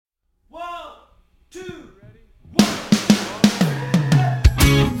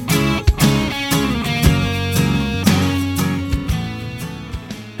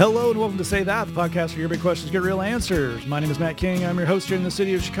to Say That, the podcast where your big questions get real answers. My name is Matt King. I'm your host here in the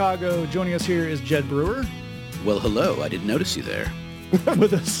city of Chicago. Joining us here is Jed Brewer. Well, hello. I didn't notice you there.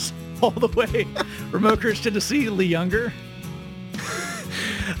 With us all the way from Oak Ridge, Tennessee, Lee Younger.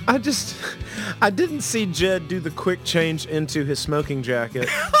 I didn't see Jed do the quick change into his smoking jacket.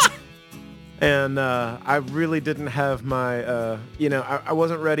 And I really didn't have my, I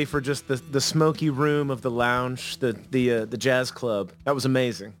wasn't ready for just the smoky room of the lounge, the jazz club. That was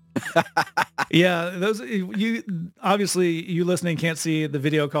amazing. Yeah, you listening can't see the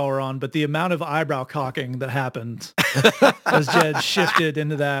video call we're on, but the amount of eyebrow cocking that happened as Jed shifted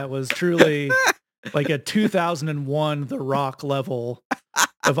into that was truly like a 2001 The Rock level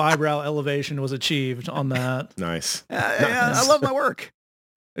of eyebrow elevation was achieved on that. Nice. Yeah, I love my work.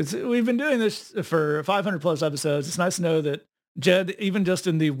 We've been doing this for 500 plus episodes. It's nice to know that Jed, even just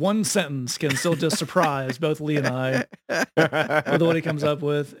in the one sentence, can still just surprise both Lee and I with what he comes up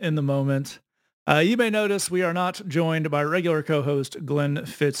with in the moment. You may notice we are not joined by regular co-host Glenn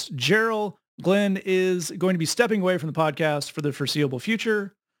Fitzgerald. Glenn is going to be stepping away from the podcast for the foreseeable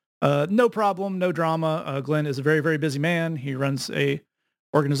future. No problem, no drama. Glenn is a very, very busy man. He runs a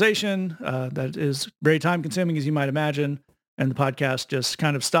organization that is very time consuming, as you might imagine. And the podcast just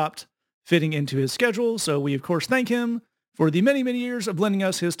kind of stopped fitting into his schedule. So we, of course, thank him for the many, many years of lending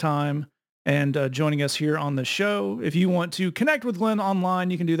us his time and joining us here on the show. If you want to connect with Glenn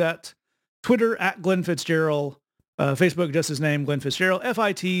online, you can do that. Twitter at Glenn Fitzgerald. Facebook, just his name, Glenn Fitzgerald,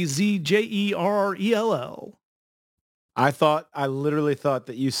 Fitzgerell. I literally thought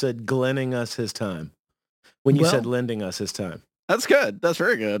that you said Glenning us his time when you said lending us his time. That's good. That's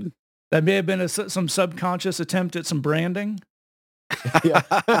very good. That may have been some subconscious attempt at some branding. Yeah.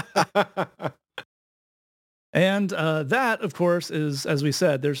 And that, of course, is, as we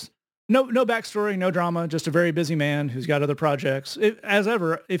said, there's no backstory, no drama, just a very busy man who's got other projects. As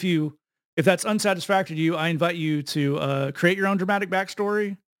ever, if that's unsatisfactory to you, I invite you to create your own dramatic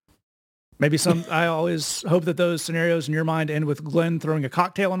backstory. Maybe I always hope that those scenarios in your mind end with Glenn throwing a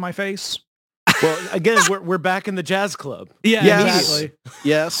cocktail in my face. Well, again, we're back in the jazz club. Yeah, Yes. exactly.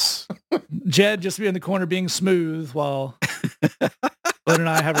 Yes. Jed just be in the corner being smooth while Glenn and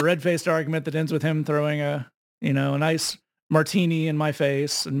I have a red-faced argument that ends with him throwing a nice martini in my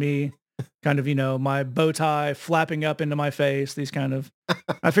face and me kind of, my bow tie flapping up into my face. These kind of,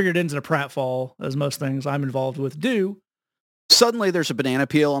 I figured it ends in a pratfall, as most things I'm involved with do. Suddenly there's a banana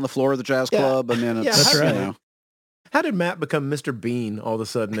peel on the floor of the jazz club. I mean, it's, that's right. How did Matt become Mr. Bean all of a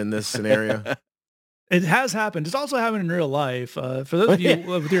sudden in this scenario? It has happened. It's also happened in real life. For those of you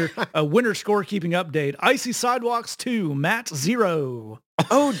with your winter scorekeeping update, Icy Sidewalks 2, Matt 0.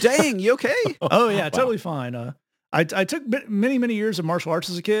 Oh, dang. You okay? Oh, yeah, totally fine. I took many, many years of martial arts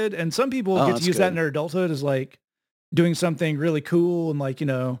as a kid, and some people get to use that in their adulthood as like doing something really cool and like,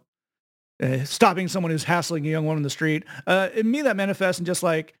 stopping someone who's hassling a young woman in the street. In me, that manifests in just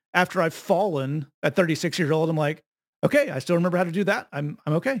like after I've fallen at 36 years old, I'm like, okay, I still remember how to do that. I'm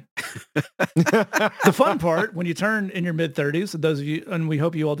okay. The fun part, when you turn in your mid-30s, those of you, and we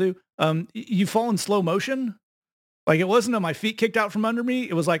hope you all do, you fall in slow motion. Like it wasn't my feet kicked out from under me.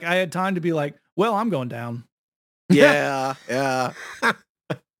 It was like I had time to be like, well, I'm going down. Yeah, yeah.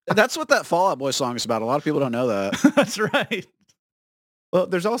 That's what that Fall Out Boy song is about. A lot of people don't know that. That's right. Well,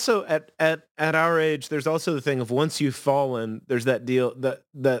 there's also at our age, there's also the thing of once you've fallen, there's that deal,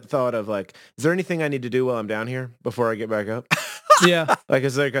 that thought of like, is there anything I need to do while I'm down here before I get back up? Yeah. Like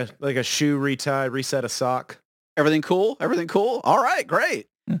is there like a shoe retie, reset a sock? Everything cool? Everything cool? All right, great.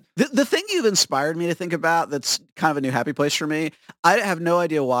 The thing you've inspired me to think about that's kind of a new happy place for me, I have no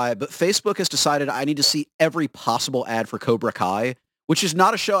idea why, but Facebook has decided I need to see every possible ad for Cobra Kai, which is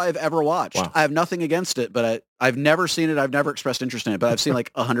not a show I've ever watched. Wow. I have nothing against it, but I've never seen it. I've never expressed interest in it, but I've seen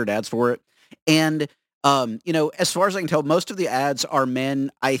like 100 ads for it. And, as far as I can tell, most of the ads are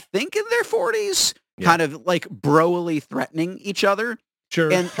men, I think in their 40s, kind of like broily threatening each other.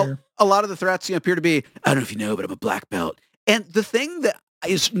 Sure. And a lot of the threats appear to be, I don't know if you know, but I'm a black belt. And the thing that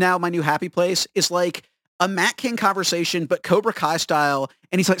is now my new happy place is like a Matt King conversation, but Cobra Kai style.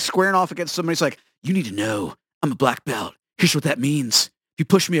 And he's like squaring off against somebody. He's like, you need to know I'm a black belt. Here's what that means. If you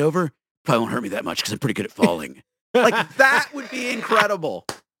push me over, probably won't hurt me that much because I'm pretty good at falling. Like that would be incredible.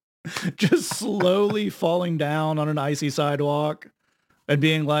 Just slowly falling down on an icy sidewalk and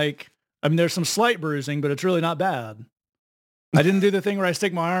being like, I mean, there's some slight bruising, but it's really not bad. I didn't do the thing where I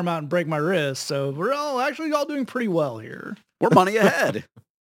stick my arm out and break my wrist. So we're all doing pretty well here. We're money ahead.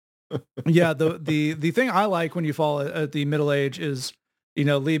 Yeah. The thing I like when you fall at the middle age is,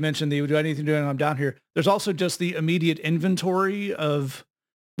 Lee mentioned the do anything doing I'm down here. There's also just the immediate inventory of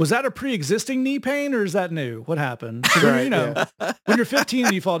was that a pre-existing knee pain or is that new? What happened? 'Cause when, Right, you know, when you're 15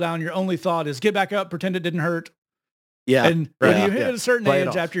 and you fall down, your only thought is get back up, pretend it didn't hurt. Yeah. And when right, you hit yeah. a certain Play it age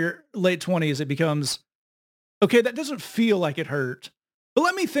off. after your late 20s, it becomes, okay, that doesn't feel like it hurt. But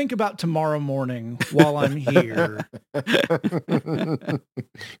let me think about tomorrow morning while I'm here.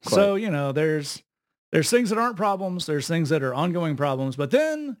 So, you know, there's things that aren't problems. There's things that are ongoing problems. But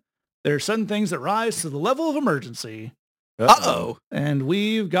then there's certain things that rise to the level of emergency. Uh-oh. And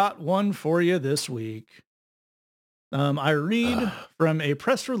we've got one for you this week. I read from a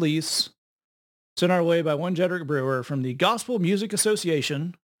press release sent our way by one Jedrick Brewer from the Gospel Music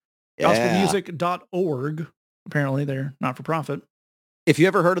Association, Yeah. gospelmusic.org. Apparently they're not for profit. If you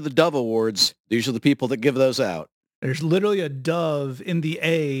ever heard of the Dove Awards, these are the people that give those out. There's literally a dove in the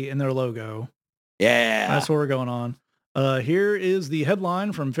A in their logo. Yeah. That's what we're going on. Here is the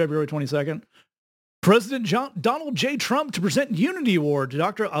headline from February 22nd. President Donald J. Trump to present Unity Award to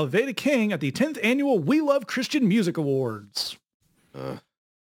Dr. Alveda King at the 10th Annual We Love Christian Music Awards.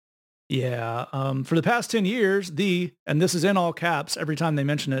 Yeah. For the past 10 years, and this is in all caps every time they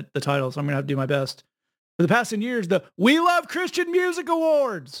mention it, the title, so I'm going to have to do my best. For the past 10 years, the We Love Christian Music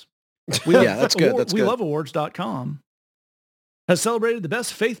Awards. Yeah, that's good. That's good. WeLoveAwards.com has celebrated the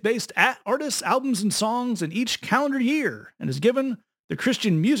best faith-based artists, albums, and songs in each calendar year and has given the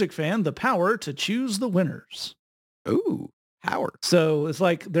Christian music fan the power to choose the winners. Ooh, Howard. So it's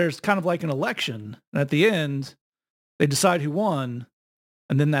like there's kind of like an election. And at the end, they decide who won,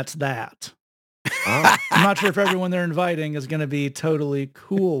 and then that's that. Oh. I'm not sure if everyone they're inviting is going to be totally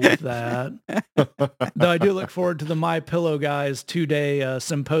cool with that. Though I do look forward to the My Pillow guys 2-day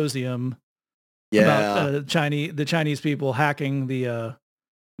symposium about the Chinese people hacking the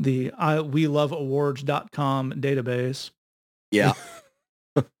WeLoveAwards.com database. Yeah.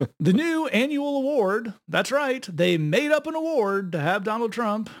 The new annual award, that's right, they made up an award to have Donald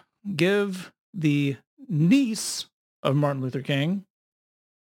Trump give the niece of Martin Luther King.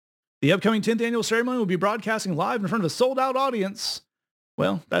 The upcoming 10th annual ceremony will be broadcasting live in front of a sold-out audience.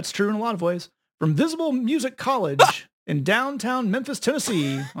 Well, that's true in a lot of ways. From Visible Music College in downtown Memphis,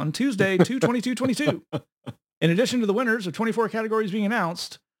 Tennessee on Tuesday, 2/22/22. In addition to the winners of 24 categories being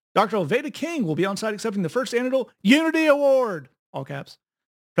announced, Dr. Alveda King will be on site accepting the first annual Unity Award, all caps.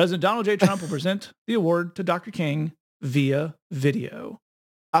 President Donald J. Trump will present the award to Dr. King via video.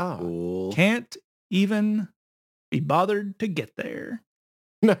 Oh. Cool. Can't even be bothered to get there.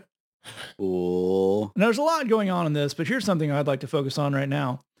 Cool. And there's a lot going on in this, but here's something I'd like to focus on right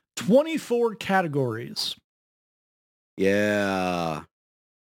now. 24 categories. Yeah.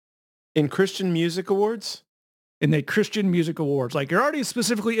 In Christian Music Awards? In the Christian Music Awards. Like, you're already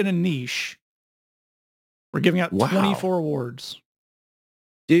specifically in a niche. We're giving out Wow. 24 awards.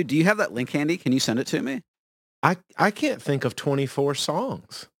 Dude, do you have that link handy? Can you send it to me? I can't think of 24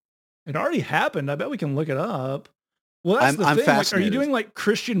 songs. It already happened. I bet we can look it up. Well, that's I'm the thing. Like, are you fascinated. doing like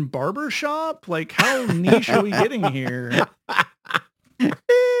Christian barbershop? Like, how niche are we getting here?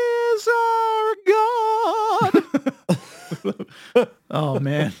 Is our God. Oh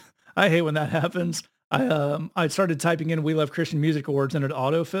man, I hate when that happens. I started typing in "We Love Christian Music Awards" and it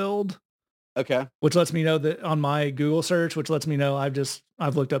auto-filled, Okay. which lets me know that on my Google search, which lets me know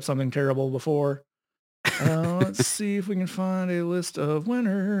I've looked up something terrible before. Let's see if we can find a list of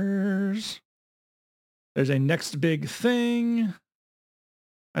winners. There's a next big thing.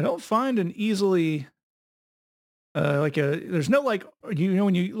 I don't find an easily there's no like, you know,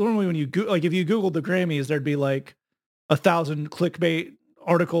 when you like if you Googled the Grammys, there'd be like 1,000 clickbait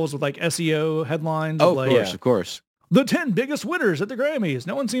articles with like SEO headlines. Oh, of like, of course, Yeah. of course. the 10 biggest winners at the Grammys.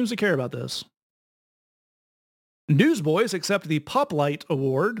 No one seems to care about this. Newsboys accept the Pop Light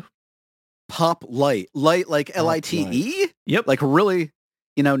Award. Pop light. Light like L-I-T-E? Yep. Like really,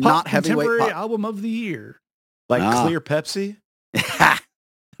 you know, Pop not heavyweight Contemporary pop. Album of the Year. Like Ah. Clear Pepsi?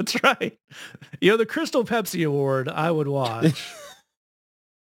 That's right. You know, the Crystal Pepsi Award, I would watch.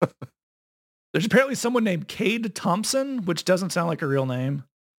 There's apparently someone named Cade Thompson, which doesn't sound like a real name.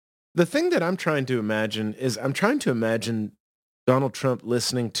 The thing that I'm trying to imagine is I'm trying to imagine Donald Trump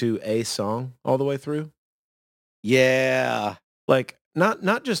listening to a song all the way through. Yeah. Like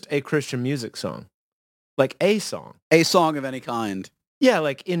not just a Christian music song, like a song. A song of any kind. Yeah,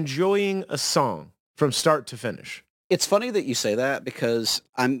 like enjoying a song from start to finish. It's funny that you say that because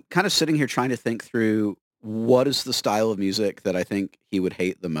I'm kind of sitting here trying to think through what is the style of music that I think he would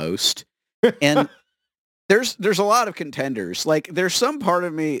hate the most. And there's a lot of contenders. Like there's some part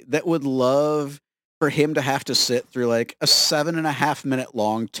of me that would love for him to have to sit through like a 7.5 minute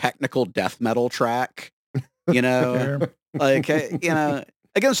long technical death metal track, you know, Fair. like, you know,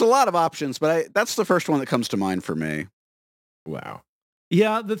 against a lot of options, but that's the first one that comes to mind for me. Wow.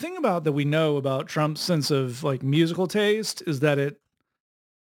 Yeah, the thing about that we know about Trump's sense of like musical taste is that it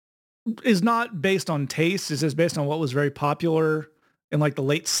is not based on taste. It's just based on what was very popular in like the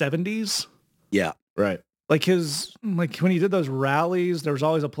late 70s. Yeah. Right. Like when he did those rallies, there was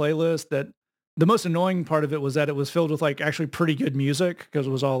always a playlist that the most annoying part of it was that it was filled with like actually pretty good music because it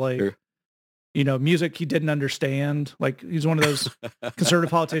was all like, Sure. Music he didn't understand. Like he's one of those conservative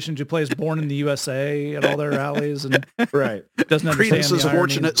politicians who plays Born in the USA at all their rallies and Right. doesn't understand Credence's the irony.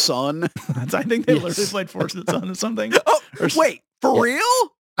 Fortunate Son. I think they Yes. literally played Fortunate Son or something. Oh, Or- wait, for Yeah.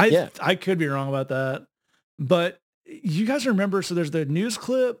 real? I could be wrong about that. But you guys remember, so there's the news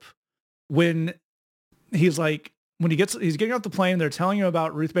clip when he's getting off the plane, they're telling him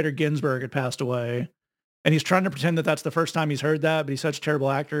about Ruth Bader Ginsburg had passed away. And he's trying to pretend that that's the first time he's heard that, but he's such a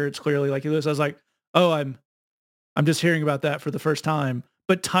terrible actor. It's clearly like he was. I was like, oh, I'm just hearing about that for the first time.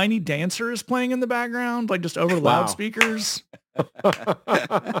 But Tiny Dancer is playing in the background, like just over the Wow. loudspeakers.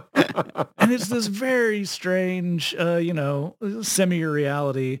 And it's this very strange,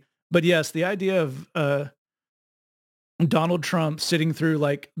 semi-reality. But yes, the idea of Donald Trump sitting through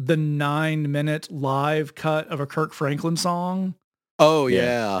like the 9-minute live cut of a Kirk Franklin song Oh, Yeah.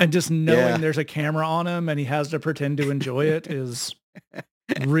 yeah. and just knowing Yeah. there's a camera on him and he has to pretend to enjoy it is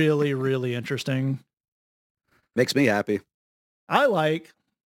really, really interesting. Makes me happy. I like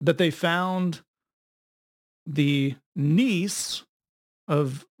that they found the niece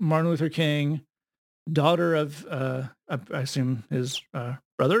of Martin Luther King, daughter of, I assume his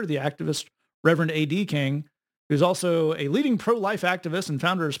brother, the activist Reverend A.D. King, who's also a leading pro-life activist and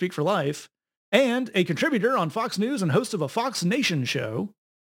founder of Speak for Life, and a contributor on Fox News and host of a Fox Nation show.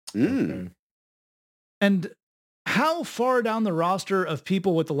 Mm. And how far down the roster of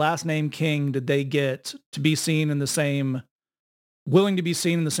people with the last name King did they get to be seen in the same, willing to be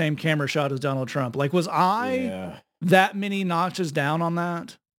seen in the same camera shot as Donald Trump? Like, was I Yeah. that many notches down on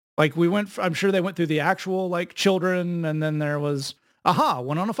that? Like I'm sure they went through the actual like children and then there was,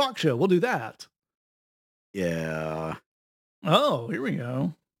 one on a Fox show. We'll do that. Yeah. Oh, here we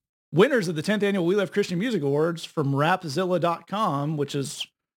go. Winners of the 10th annual We Love Christian Music Awards from Rapzilla.com, which is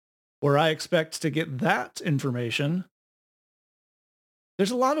where I expect to get that information.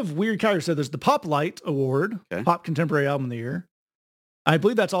 There's a lot of weird categories. So there's the Pop Light Award, Okay. Pop Contemporary Album of the Year. I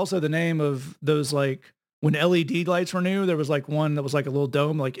believe that's also the name of those, like, when LED lights were new, there was like one that was like a little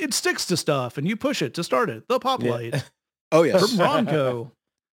dome, like it sticks to stuff and you push it to start it. The Pop Yeah. Light Oh, yes. from Ronco.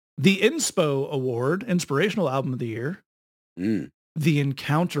 The Inspo Award, Inspirational Album of the Year. Mm. The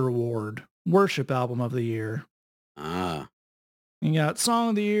Encounter Award, Worship Album of the Year. Ah. You got Song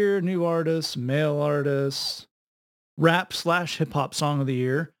of the Year, New Artist, Male Artist, Rap/Hip Hop Song of the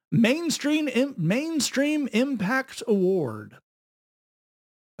Year, Mainstream Impact Award.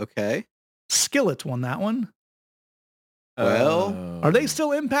 Okay. Skillet won that one. Well, Are they still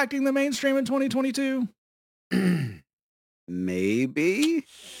impacting the mainstream in 2022? Maybe.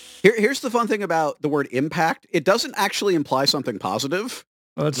 Here's the fun thing about the word impact. It doesn't actually imply something positive.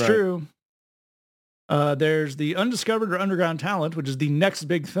 Well, that's Right. true. There's the Undiscovered or Underground Talent, which is the next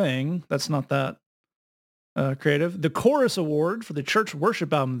big thing. That's not that creative. The Chorus Award for the Church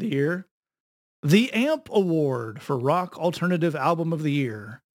Worship Album of the Year. The AMP Award for Rock Alternative Album of the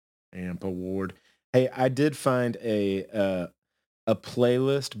Year. AMP Award. Hey, I did find a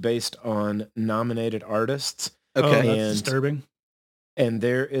playlist based on nominated artists, Oh, Okay. that's And- disturbing. and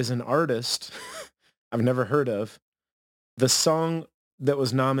there is an artist I've never heard of. The song that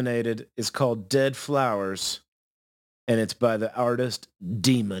was nominated is called Dead Flowers, and it's by the artist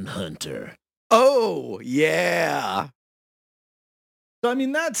Demon Hunter. Oh, yeah. So, I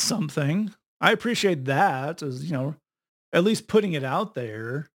mean, that's something. I appreciate that as, at least putting it out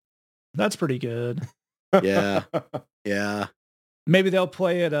there. That's pretty good. Yeah. Yeah. Maybe they'll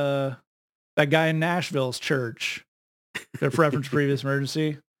play at that guy in Nashville's church. Their preference previous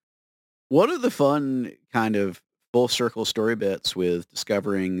emergency. One of the fun kind of full circle story bits with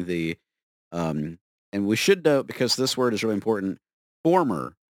discovering the, and we should note, because this word is really important,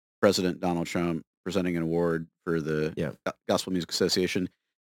 former President Donald Trump presenting an award for the Yeah. Gospel Music Association.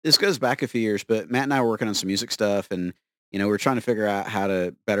 This goes back a few years, but Matt and I were working on some music stuff and, we're trying to figure out how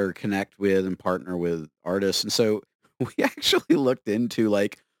to better connect with and partner with artists. And so we actually looked into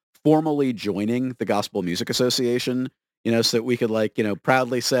like formally joining the Gospel Music Association, so that we could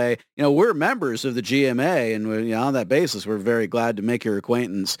proudly say, we're members of the GMA and on that basis, we're very glad to make your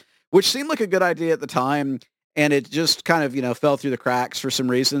acquaintance, which seemed like a good idea at the time. And it just kind of, fell through the cracks for some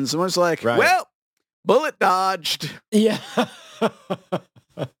reasons. And was like, Right. well, bullet dodged. Yeah.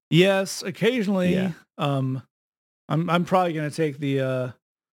 Yes, occasionally. Yeah. I'm probably going to take the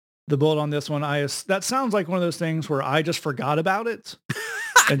bullet on this one. That sounds like one of those things where I just forgot about it.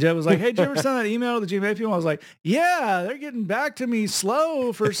 And Jed was like, hey, did you ever send that email to the Gmail people? I was like, yeah, they're getting back to me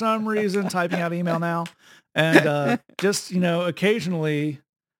slow for some reason, typing out email now. And just, occasionally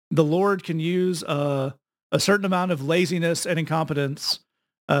the Lord can use a certain amount of laziness and incompetence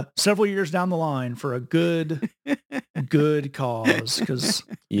several years down the line for a good cause. Because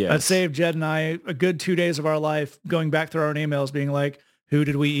that saved Jed and I a good 2 days of our life going back through our own emails being like, who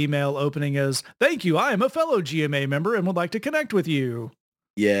did we email opening as, thank you, I am a fellow GMA member and would like to connect with you.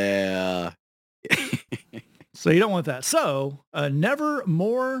 Yeah. So you don't want that. So never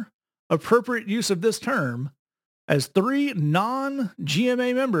more appropriate use of this term. As 3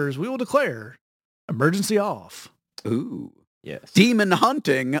 non-GMA members, we will declare emergency off. Ooh. Yes. Demon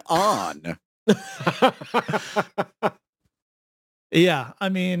hunting on. Yeah, I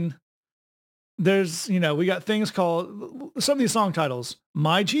mean, there's, we got things called, some of these song titles,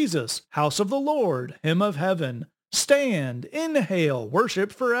 My Jesus, House of the Lord, Hymn of Heaven, Stand, Inhale,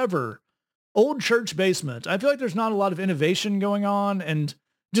 Worship Forever, Old Church Basement. I feel like there's not a lot of innovation going on and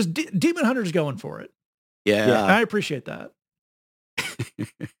just Demon Hunter's going for it. Yeah. I appreciate that.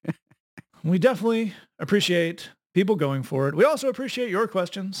 We definitely appreciate people going for it. We also appreciate your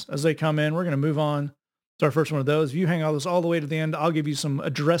questions as they come in. We're going to move on to our first one of those. If you hang all this all the way to the end, I'll give you some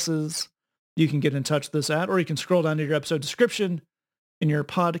addresses you can get in touch with us at, or you can scroll down to your episode description in your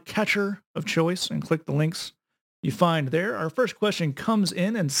podcatcher of choice and click the links you find there. Our first question comes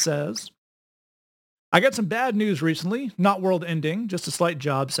in and says, I got some bad news recently, not world ending, just a slight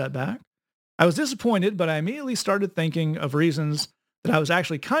job setback. I was disappointed, but I immediately started thinking of reasons that I was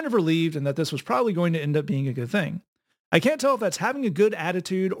actually kind of relieved and that this was probably going to end up being a good thing. I can't tell if that's having a good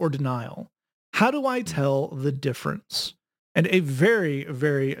attitude or denial. How do I tell the difference? And a very,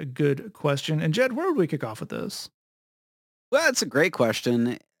 very good question. And Jed, where would we kick off with this? Well, that's a great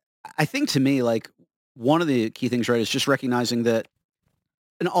question. I think to me, like, one of the key things, right, is just recognizing that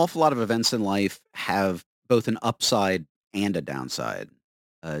an awful lot of events in life have both an upside and a downside.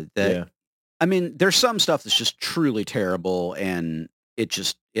 I mean, there's some stuff that's just truly terrible and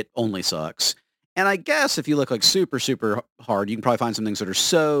it only sucks. And I guess if you look like super, super hard, you can probably find some things that are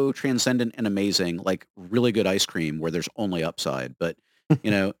so transcendent and amazing, like really good ice cream where there's only upside. But,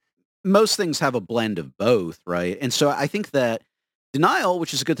 most things have a blend of both, right? And so I think that denial,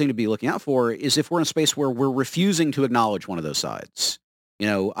 which is a good thing to be looking out for, is if we're in a space where we're refusing to acknowledge one of those sides.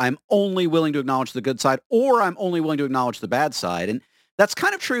 I'm only willing to acknowledge the good side, or I'm only willing to acknowledge the bad side. And that's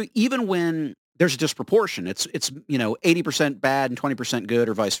kind of true even when there's a disproportion. It's 80% bad and 20% good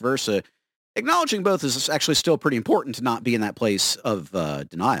or vice versa. Acknowledging both is actually still pretty important to not be in that place of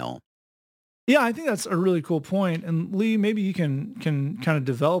denial. Yeah, I think that's a really cool point. And Lee, maybe you can kind of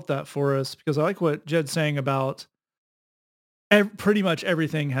develop that for us, because I like what Jed's saying about pretty much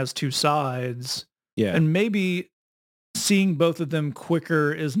everything has two sides. Yeah. And maybe seeing both of them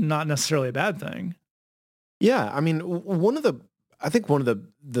quicker is not necessarily a bad thing. Yeah. I mean, one of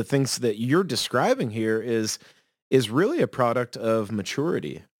the things that you're describing here is really a product of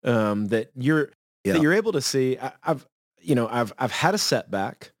maturity. That you're able to see. I've had a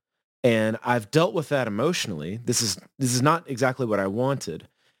setback, and I've dealt with that emotionally. This is not exactly what I wanted,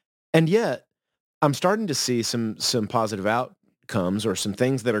 and yet I'm starting to see some positive outcomes or some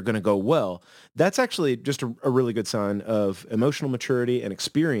things that are going to go well. That's actually just a really good sign of emotional maturity and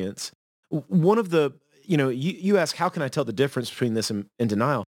experience. One of the you ask, how can I tell the difference between this and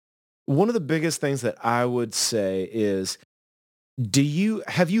denial? One of the biggest things that I would say is,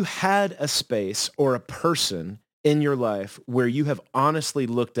 have you had a space or a person in your life where you have honestly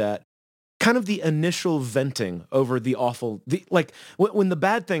looked at kind of the initial venting over the awful, like when the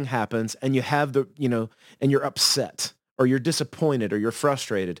bad thing happens and you have and you're upset or you're disappointed or you're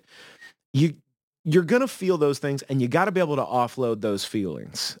frustrated, you're going to feel those things, and you got to be able to offload those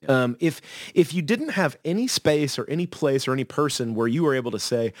feelings. Yeah. If you didn't have any space or any place or any person where you were able to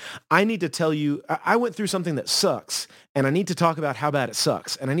say, I need to tell you, I went through something that sucks, and I need to talk about how bad it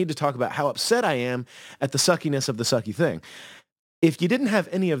sucks, and I need to talk about how upset I am at the suckiness of the sucky thing. If you didn't have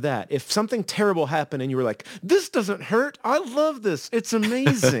any of that, if something terrible happened and you were like, this doesn't hurt, I love this, it's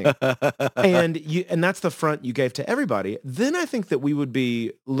amazing, and that's the front you gave to everybody, then I think that we would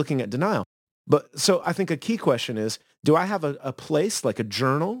be looking at denial. But so I think a key question is, do I have a place like a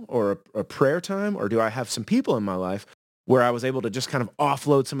journal or a prayer time, or do I have some people in my life where I was able to just kind of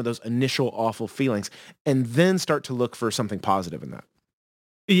offload some of those initial awful feelings and then start to look for something positive in that?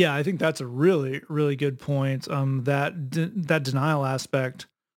 Yeah, I think that's a really, really good point. That denial aspect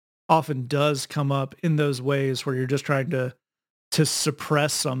often does come up in those ways where you're just trying to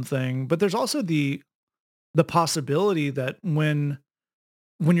suppress something. But there's also the possibility that when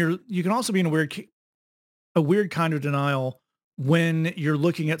you can also be in a weird kind of denial when you're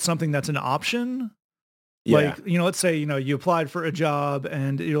looking at something that's an option. Yeah. Like, let's say, you applied for a job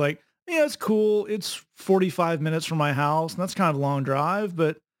and you're like, yeah, it's cool. It's 45 minutes from my house, and that's kind of a long drive,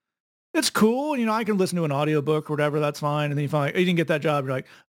 but it's cool. I can listen to an audiobook or whatever. That's fine. And then you find you didn't get that job. You're like,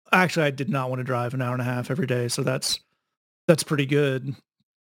 actually, I did not want to drive an hour and a half every day. So that's pretty good.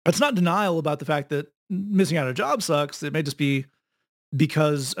 It's not denial about the fact that missing out on a job sucks. It may just be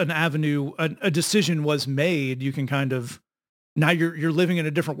because an avenue, a decision was made. You can kind of, now you're living in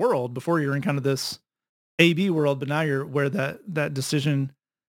a different world. Before you're in kind of this AB world, but now you're where that decision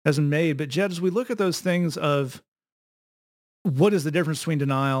has been made. But Jed, as we look at those things of what is the difference between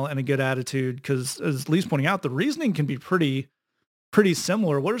denial and a good attitude? Because as Lee's pointing out, the reasoning can be pretty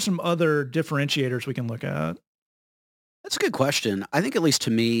similar. What are some other differentiators we can look at? That's a good question. I think, at least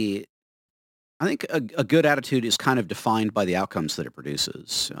to me, I think a good attitude is kind of defined by the outcomes that it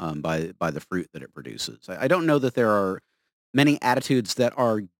produces, by the fruit that it produces. I don't know that there are many attitudes that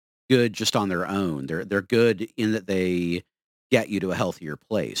are good just on their own. They're good in that they get you to a healthier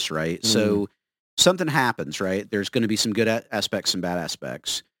place, right? So something happens, right? There's going to be some good aspects and bad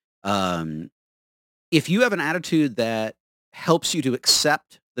aspects. If you have an attitude that helps you to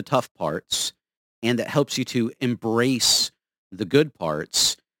accept the tough parts and that helps you to embrace the good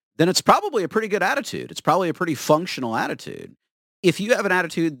parts, then it's probably a pretty good attitude. It's probably a pretty functional attitude. If you have an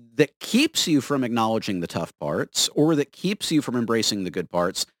attitude that keeps you from acknowledging the tough parts or that keeps you from embracing the good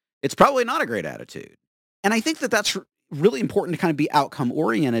parts, it's probably not a great attitude. And I think that that's really important to kind of be outcome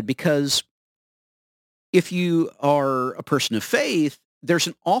oriented, because if you are a person of faith, there's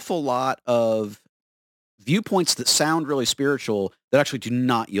an awful lot of viewpoints that sound really spiritual that actually do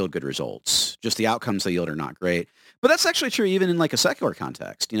not yield good results. Just the outcomes they yield are not great. But that's actually true even in like a secular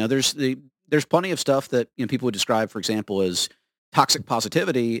context. There's plenty of stuff that people would describe, for example, as toxic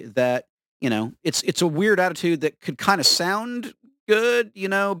positivity that, it's a weird attitude that could kind of sound good,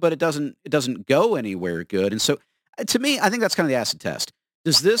 but it doesn't go anywhere good. And so to me, I think that's kind of the acid test.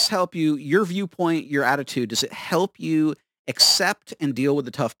 Does this help you, your viewpoint, your attitude, does it help you accept and deal with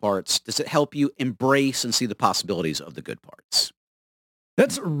the tough parts? Does it help you embrace and see the possibilities of the good parts?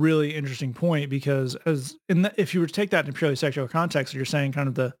 That's a really interesting point, because if you were to take that in a purely sexual context, you're saying kind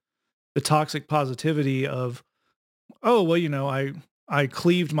of the toxic positivity of, oh, well, I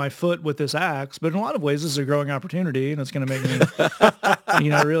cleaved my foot with this axe, but in a lot of ways, this is a growing opportunity, and it's going to make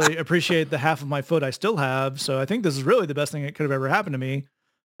me, really appreciate the half of my foot I still have. So I think this is really the best thing that could have ever happened to me.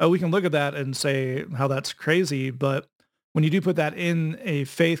 We can look at that and say how that's crazy, but when you do put that in a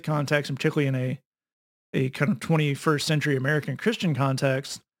faith context, and particularly in a kind of 21st century American Christian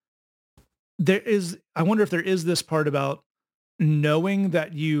context, I wonder if there is this part about knowing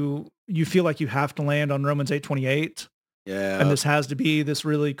that you feel like you have to land on Romans 8:28. Yeah. And this has to be this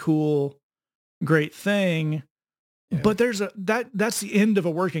really cool, great thing. Yeah. But that's the end of a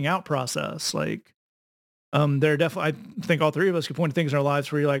working out process. Like, there are definitely, I think all three of us could point to things in our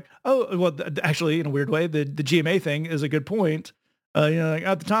lives where you're like, oh, well, actually, in a weird way, the GMA thing is a good point. Like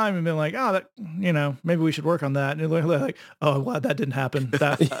at the time, and been like, oh, that, maybe we should work on that. And you're like, oh, well, that didn't happen.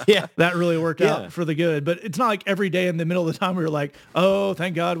 That that really worked out for the good. But it's not like every day in the middle of the time we were like, oh,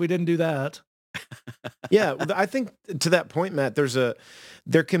 thank God we didn't do that. Yeah, I think to that point, Matt,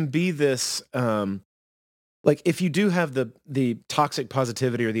 there can be this, like if you do have the toxic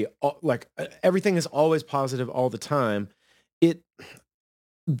positivity or the everything is always positive all the time,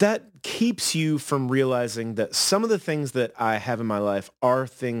 that keeps you from realizing that some of the things that I have in my life are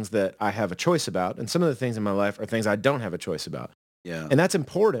things that I have a choice about, and some of the things in my life are things I don't have a choice about. Yeah. And that's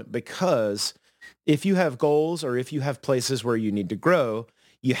important, because if you have goals or if you have places where you need to grow,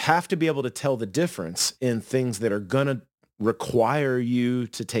 you have to be able to tell the difference in things that are going to require you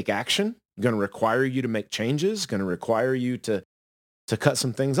to take action, going to require you to make changes, going to require you to cut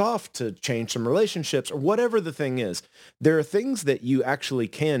some things off, to change some relationships, or whatever the thing is. There are things that you actually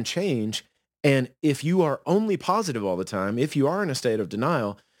can change. And if you are only positive all the time, if you are in a state of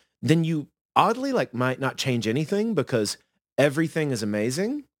denial, then you oddly might not change anything, because everything is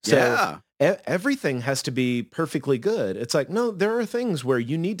amazing. So everything has to be perfectly good. It's like, no, there are things where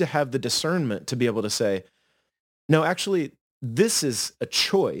you need to have the discernment to be able to say, no, actually, this is a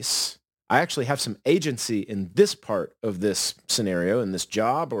choice. I actually have some agency in this part of this scenario, in this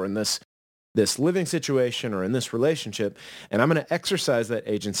job, or in this living situation, or in this relationship, and I'm going to exercise that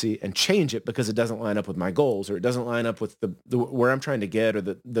agency and change it because it doesn't line up with my goals, or it doesn't line up with the where I'm trying to get, or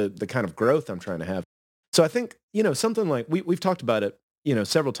the kind of growth I'm trying to have. So I think, something like we've talked about it,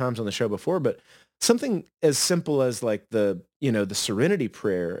 several times on the show before, but something as simple as like the serenity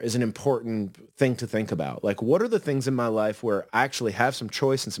prayer is an important thing to think about. Like, what are the things in my life where I actually have some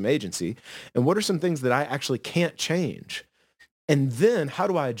choice and some agency? And what are some things that I actually can't change? And then how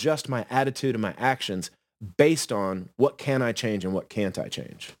do I adjust my attitude and my actions based on what can I change and what can't I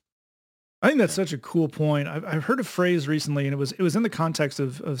change? I think that's such a cool point. I've heard a phrase recently, and it was in the context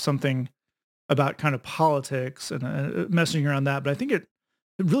of something about kind of politics and messaging around that. But I think it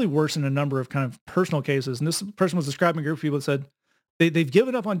really works in a number of kind of personal cases. And this person was describing a group of people that said they've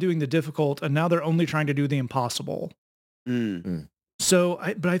given up on doing the difficult, and now they're only trying to do the impossible. So,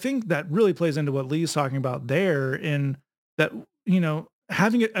 but I think that really plays into what Lee's talking about there, in that,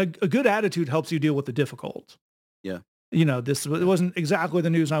 having a good attitude helps you deal with the difficult. Yeah. It wasn't exactly the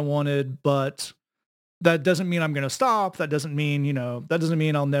news I wanted, but that doesn't mean I'm going to stop. That doesn't mean,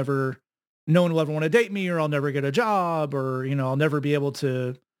 I'll never, no one will ever want to date me, or I'll never get a job, or, I'll never be able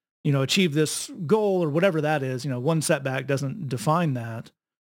to, achieve this goal, or whatever that is. One setback doesn't define that.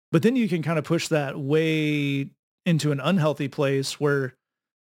 But then you can kind of push that way into an unhealthy place where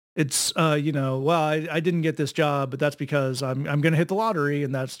it's, well, I didn't get this job, but that's because I'm going to hit the lottery,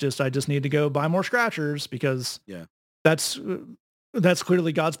 and I just need to go buy more scratchers because that's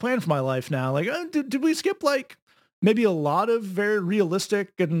clearly God's plan for my life now. Like, did we skip like maybe a lot of very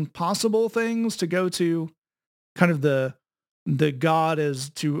realistic and possible things to go to kind of the God as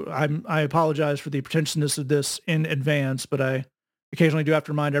to, I apologize for the pretentiousness of this in advance, but I occasionally do have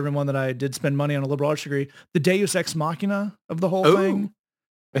to remind everyone that I did spend money on a liberal arts degree. The Deus Ex Machina of the whole thing,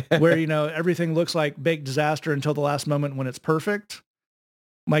 where, everything looks like baked disaster until the last moment when it's perfect.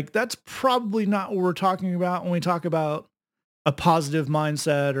 Like, that's probably not what we're talking about when we talk about a positive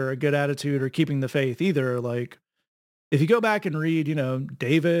mindset or a good attitude or keeping the faith either. Like, if you go back and read,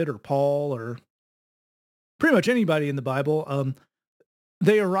 David or Paul or pretty much anybody in the Bible,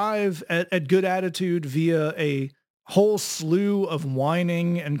 they arrive at good attitude via a whole slew of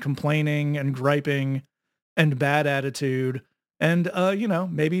whining and complaining and griping and bad attitude. And,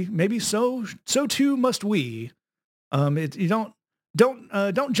 maybe so too must we. Don't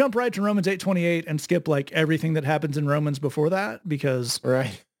jump right to Romans 8:28 and skip like everything that happens in Romans before that, because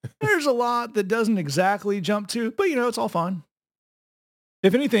there's a lot that doesn't exactly jump to, but it's all fine.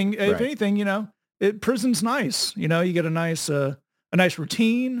 If anything, prison's nice. You get a nice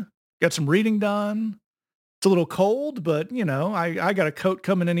routine, get some reading done. It's a little cold, but I got a coat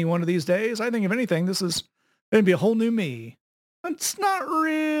coming any one of these days. I think if anything, this is going to be a whole new me. It's not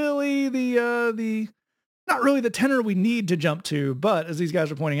really the tenor we need to jump to, but as these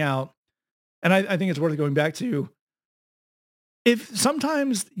guys are pointing out, and I think it's worth going back to, if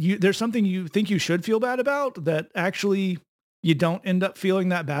sometimes there's something you think you should feel bad about that actually you don't end up feeling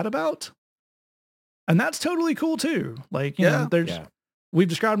that bad about, and that's totally cool too. Like, we've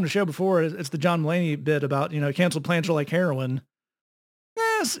described in the show before, it's the John Mulaney bit about, canceled plans are like heroin.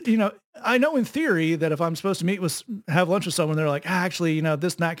 Yes, I know in theory that if I'm supposed to have lunch with someone, they're like, actually,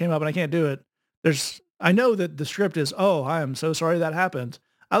 this and that came up and I can't do it. I know that the script is, oh, I am so sorry that happened.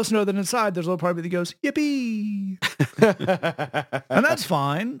 I also know that inside there's a little part of me that goes, yippee. And that's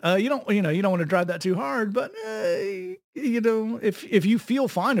fine. You don't want to drive that too hard, but if you feel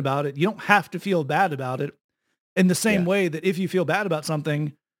fine about it, you don't have to feel bad about it. In the same way that if you feel bad about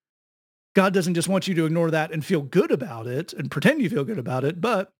something, God doesn't just want you to ignore that and feel good about it and pretend you feel good about it.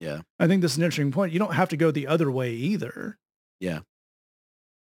 But I think this is an interesting point. You don't have to go the other way either. Yeah.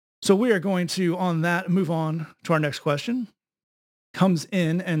 So we are going to, on that, move on to our next question. Comes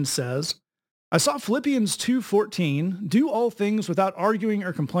in and says, I saw Philippians 2:14, do all things without arguing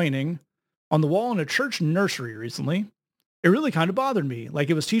or complaining, on the wall in a church nursery recently. It really kind of bothered me, like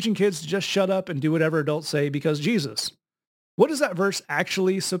it was teaching kids to just shut up and do whatever adults say because Jesus. What is that verse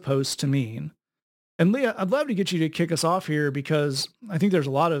actually supposed to mean? And Leah, I'd love to get you to kick us off here, because I think there's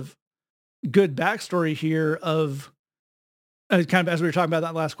a lot of good backstory here of kind of, as we were talking about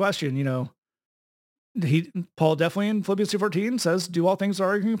that last question, Paul definitely in Philippians 2:14 says, do all things without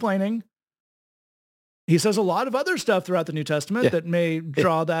arguing and complaining. He says a lot of other stuff throughout the New Testament that may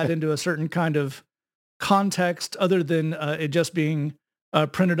draw that into a certain kind of context other than it just being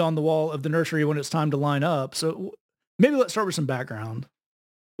printed on the wall of the nursery when it's time to line up. So maybe let's start with some background.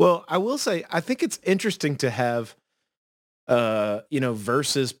 Well, I will say, I think it's interesting to have,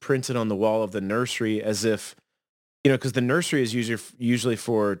 verses printed on the wall of the nursery as if, because the nursery is usually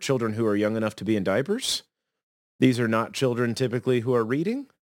for children who are young enough to be in diapers. These are not children typically who are reading.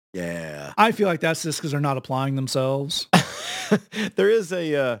 Yeah. I feel like that's just because they're not applying themselves. There is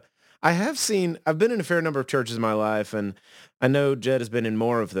I've been in a fair number of churches in my life, and I know Jed has been in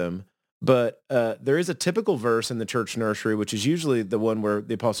more of them, but there is a typical verse in the church nursery, which is usually the one where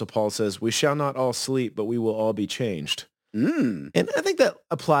the Apostle Paul says, we shall not all sleep, but we will all be changed. And I think that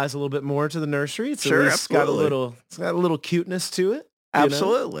applies a little bit more to the nursery. It's sure, at least got a little cuteness to it.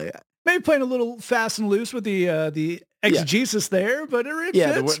 Absolutely. Maybe playing a little fast and loose with the exegesis there, but it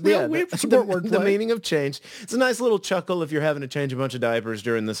fits. We support wordplay. The meaning of change. It's a nice little chuckle if you're having to change a bunch of diapers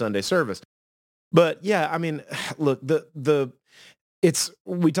during the Sunday service. But yeah, I mean, look,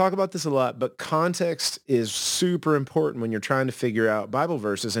 we talk about this a lot, but context is super important when you're trying to figure out Bible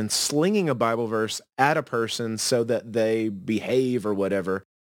verses, and slinging a Bible verse at a person so that they behave or whatever.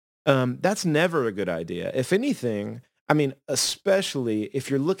 That's never a good idea. If anything, I mean, especially if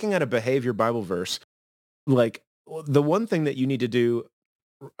you're looking at a behavior Bible verse, like the one thing that you need to do,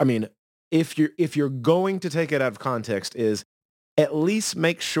 I mean, if you're going to take it out of context, is at least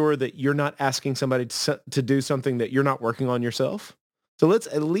make sure that you're not asking somebody to do something that you're not working on yourself. So let's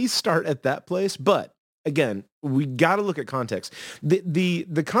at least start at that place. But again, we got to look at context.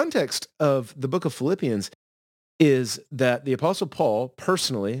 The context of the book of Philippians is that the Apostle Paul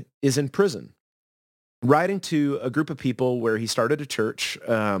personally is in prison, writing to a group of people where he started a church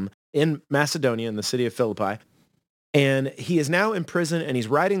in Macedonia, in the city of Philippi. And he is now in prison, and he's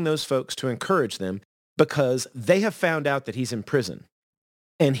writing those folks to encourage them because they have found out that he's in prison.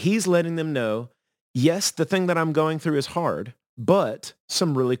 And he's letting them know, yes, the thing that I'm going through is hard, but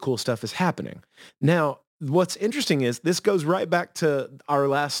some really cool stuff is happening. Now, what's interesting is this goes right back to our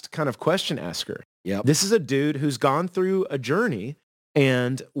last kind of question asker. Yep. This is a dude who's gone through a journey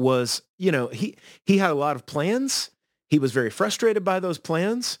and was, he had a lot of plans. He was very frustrated by those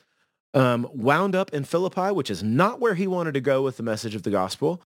plans, wound up in Philippi, which is not where he wanted to go with the message of the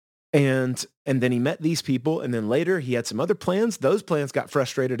gospel. And then he met these people, and then later he had some other plans. Those plans got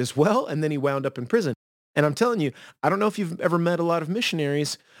frustrated as well, and then he wound up in prison. And I'm telling you, I don't know if you've ever met a lot of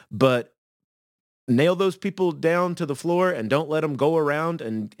missionaries, but nail those people down to the floor and don't let them go around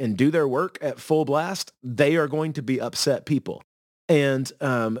and do their work at full blast. They are going to be upset people. And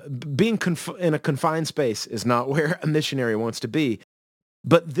being in a confined space is not where a missionary wants to be.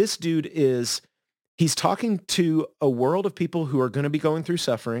 But this dude he's talking to a world of people who are going to be going through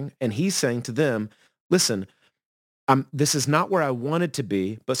suffering, and he's saying to them, listen, this is not where I wanted to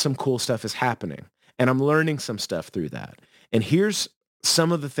be, but some cool stuff is happening. And I'm learning some stuff through that. And here's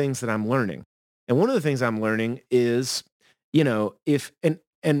some of the things that I'm learning. And one of the things I'm learning is,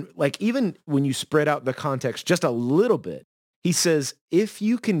 like even when you spread out the context just a little bit, he says, if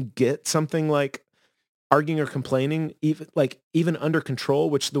you can get something like arguing or complaining, even under control,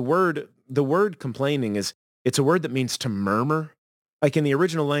 which the word complaining it's a word that means to murmur. Like in the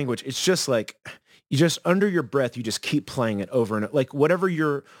original language, it's just like, you just under your breath, you just keep playing it over and like whatever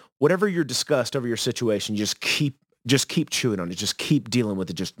you're disgust over your situation, you just keep chewing on it, just keep dealing with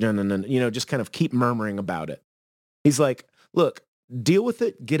it, just just kind of keep murmuring about it. He's like, look, deal with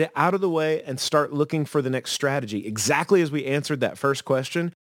it, get it out of the way, and start looking for the next strategy. Exactly as we answered that first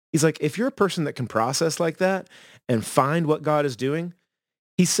question. He's like, if you're a person that can process like that and find what God is doing,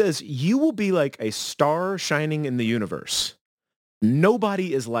 he says, you will be like a star shining in the universe.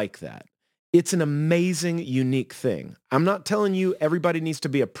 Nobody is like that. It's an amazing, unique thing. I'm not telling you everybody needs to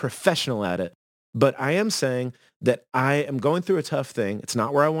be a professional at it, but I am saying that I am going through a tough thing. It's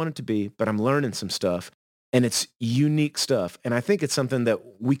not where I want it to be, but I'm learning some stuff, and it's unique stuff. And I think it's something that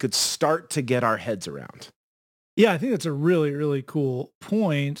we could start to get our heads around. Yeah, I think that's a really, really cool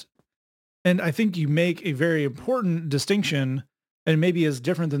point. And I think you make a very important distinction, and maybe is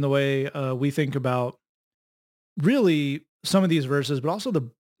different than the way we think about really some of these verses, but also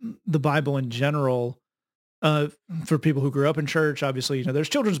the Bible in general. For people who grew up in church, obviously, there's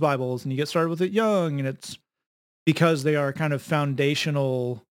children's Bibles and you get started with it young, and it's because they are kind of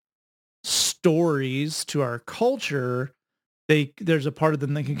foundational stories to our culture. There's a part of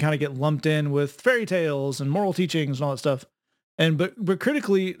them that can kind of get lumped in with fairy tales and moral teachings and all that stuff. And but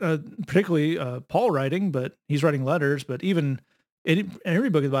critically, particularly Paul writing, but he's writing letters. But even in every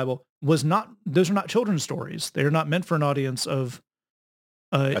book of the Bible those are not children's stories. They're not meant for an audience of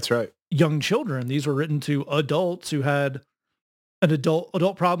that's right, young children. These were written to adults who had an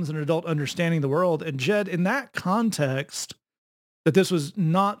adult problems and an adult understanding of the world. And Jed, in that context, that this was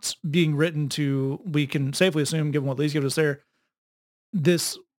not being written to, we can safely assume, given what Lee's given us there,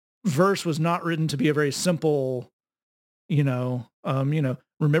 this verse was not written to be a very simple, remember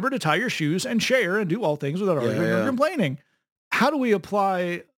to tie your shoes and share and do all things without arguing or complaining. How do we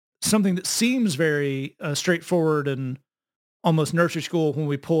apply something that seems very straightforward and almost nursery school when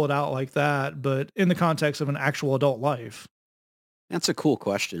we pull it out like that, but in the context of an actual adult life? That's a cool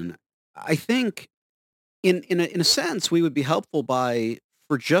question. I think in a sense, we would be helpful by,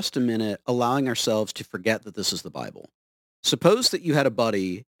 for just a minute, allowing ourselves to forget that this is the Bible. Suppose that you had a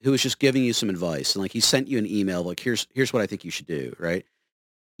buddy who was just giving you some advice, and like he sent you an email, like here's what I think you should do, right?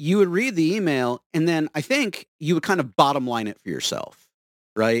 You would read the email, and then I think you would kind of bottom line it for yourself,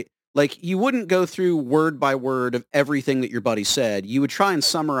 right? Like, you wouldn't go through word by word of everything that your buddy said. You would try and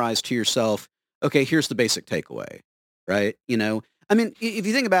summarize to yourself, okay, here's the basic takeaway, right? You know, I mean, if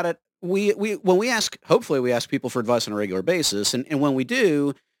you think about it, when we ask, hopefully we ask people for advice on a regular basis. And when we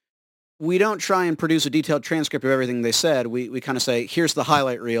do, we don't try and produce a detailed transcript of everything they said. We kind of say, here's the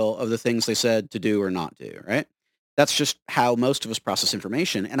highlight reel of the things they said to do or not do, right? That's just how most of us process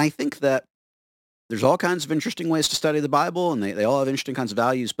information. And I think that there's all kinds of interesting ways to study the Bible, and they all have interesting kinds of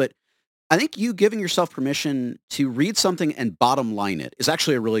values. But I think you giving yourself permission to read something and bottom line it is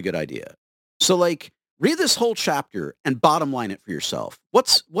actually a really good idea. So, like, read this whole chapter and bottom line it for yourself.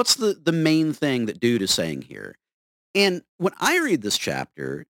 What's the main thing that dude is saying here? And when I read this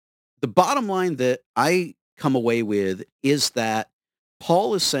chapter, the bottom line that I come away with is that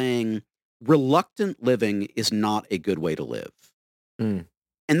Paul is saying reluctant living is not a good way to live. Mm.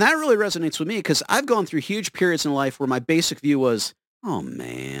 And that really resonates with me because I've gone through huge periods in life where my basic view was, oh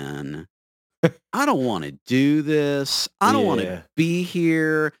man, I don't want to do this. I don't want to be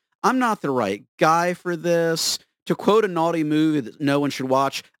here. I'm not the right guy for this. To quote a naughty movie that no one should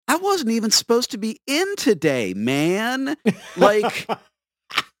watch, I wasn't even supposed to be in today, man. Like,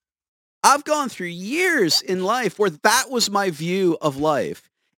 I've gone through years in life where that was my view of life.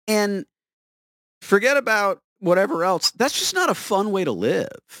 And forget about whatever else. That's just not a fun way to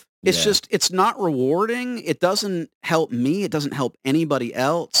live. It's just, it's not rewarding. It doesn't help me. It doesn't help anybody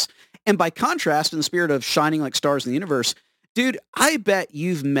else. And by contrast, in the spirit of shining like stars in the universe, dude, I bet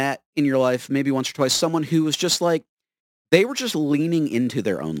you've met in your life maybe once or twice someone who was just like, they were just leaning into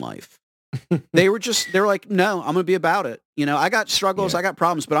their own life. They were like, no, I'm going to be about it. You know, I got struggles, I got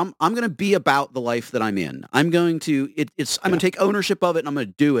problems, but I'm going to be about the life that I'm in. I'm going to, I'm going to take ownership of it and I'm going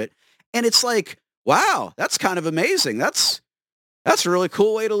to do it. And it's like, wow, that's kind of amazing. That's a really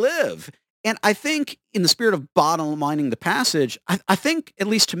cool way to live. And I think in the spirit of bottom lining the passage, I think, at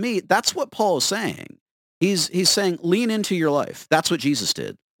least to me, that's what Paul is saying. He's saying, lean into your life. That's what Jesus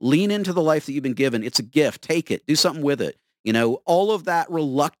did. Lean into the life that you've been given. It's a gift. Take it. Do something with it. You know, all of that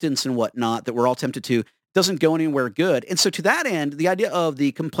reluctance and whatnot that we're all tempted to doesn't go anywhere good. And so to that end, the idea of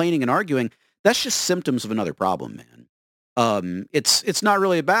the complaining and arguing, that's just symptoms of another problem, man. It's not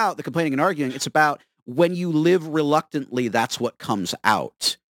really about the complaining and arguing. It's about when you live reluctantly, that's what comes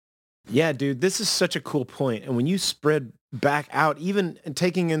out. Yeah, dude, this is such a cool point. And when you spread back out, even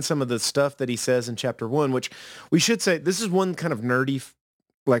taking in some of the stuff that he says in chapter 1, which we should say, this is one kind of nerdy,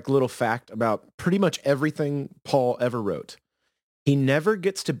 like, little fact about pretty much everything Paul ever wrote. He never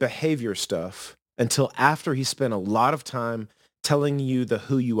gets to behavior stuff until after he spent a lot of time telling you the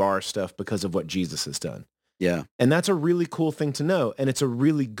who you are stuff because of what Jesus has done. Yeah. And that's a really cool thing to know. And it's a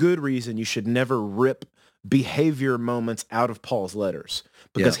really good reason you should never rip behavior moments out of Paul's letters,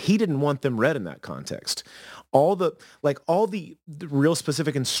 because he didn't want them read in that context. All the real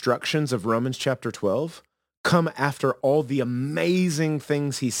specific instructions of Romans chapter 12 come after all the amazing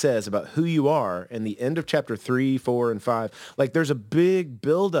things he says about who you are in the end of chapter 3, 4, and 5. Like, there's a big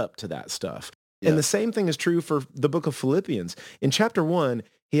buildup to that stuff. Yeah. And the same thing is true for the book of Philippians. In chapter 1,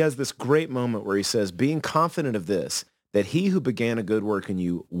 he has this great moment where he says, being confident of this, that he who began a good work in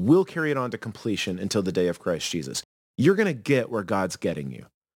you will carry it on to completion until the day of Christ Jesus. You're going to get where God's getting you.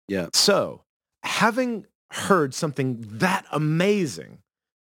 Yeah. So, having heard something that amazing,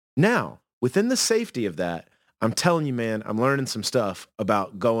 now, within the safety of that, I'm telling you, man, I'm learning some stuff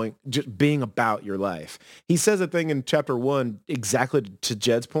about just being about your life. He says a thing in chapter 1, exactly to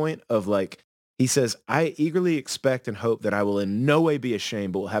Jed's point of, like, he says, I eagerly expect and hope that I will in no way be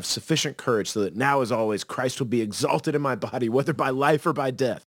ashamed, but will have sufficient courage so that now as always, Christ will be exalted in my body, whether by life or by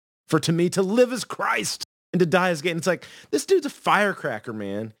death. For to me, to live is Christ and to die is gain. It's like, this dude's a firecracker,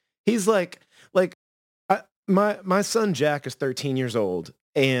 man. He's like my son Jack is 13 years old,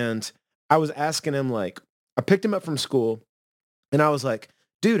 and I was asking him, like, I picked him up from school, and I was like,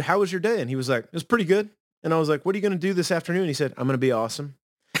 dude, how was your day? And he was like, it was pretty good. And I was like, what are you going to do this afternoon? He said, I'm going to be awesome.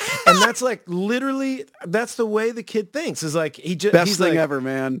 And that's like, literally, that's the way the kid thinks. Is like, he's thing like, ever,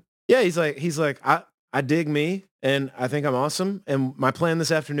 man. Yeah, he's like, I dig me, and I think I'm awesome, and my plan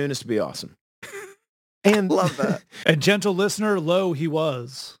this afternoon is to be awesome. And love that. And gentle listener, lo, he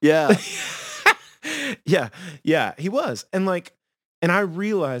was. Yeah. yeah, he was. And like, and I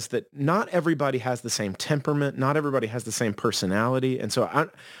realized that not everybody has the same temperament, not everybody has the same personality, and so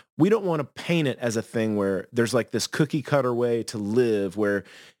we don't want to paint it as a thing where there's like this cookie cutter way to live where,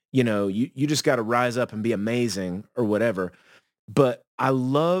 you know, you just got to rise up and be amazing or whatever. But I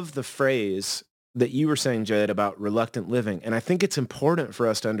love the phrase that you were saying, Jed, about reluctant living. And I think it's important for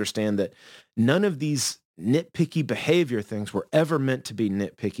us to understand that none of these nitpicky behavior things were ever meant to be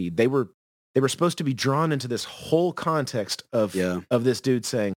nitpicky. They were supposed to be drawn into this whole context of this dude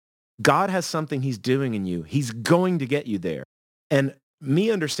saying, God has something he's doing in you. He's going to get you there. And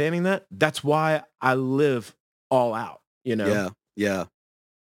me understanding that, that's why I live all out, you know? Yeah. Yeah.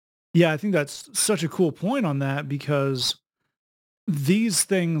 Yeah, I think that's such a cool point on that, because these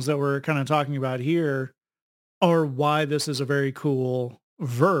things that we're kind of talking about here are why this is a very cool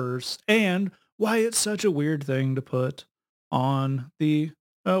verse and why it's such a weird thing to put on the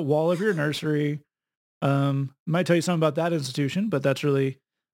wall of your nursery. Might tell you something about that institution, but that's really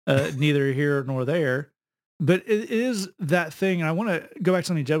neither here nor there. But it is that thing, and I want to go back to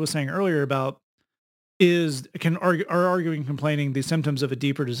something Jed was saying earlier about are arguing, complaining the symptoms of a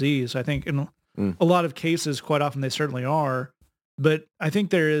deeper disease. I think in a lot of cases, quite often they certainly are. But I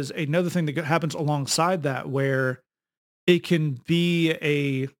think there is another thing that happens alongside that where it can be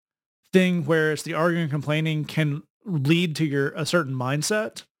a thing where it's the arguing and complaining can lead to a certain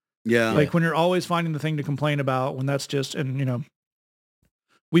mindset. Yeah. Like when you're always finding the thing to complain about, when that's just, and you know,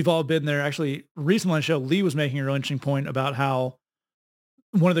 we've all been there. Actually, recently on the show, Lee was making a really interesting point about how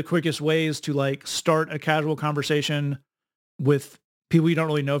one of the quickest ways to like start a casual conversation with people you don't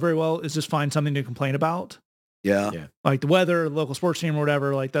really know very well is just find something to complain about. Yeah. Like the weather, the local sports team or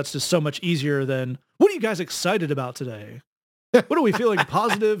whatever. Like that's just so much easier than, what are you guys excited about today? What are we feeling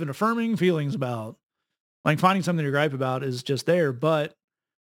positive and affirming feelings about? Like finding something to gripe about is just there. But,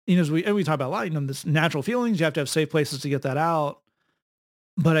 you know, as we talk about a lot, you know, this natural feelings, you have to have safe places to get that out.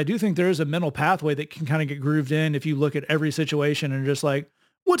 But I do think there is a mental pathway that can kind of get grooved in if you look at every situation and just like,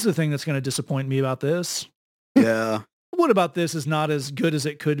 what's the thing that's going to disappoint me about this? Yeah. What about this is not as good as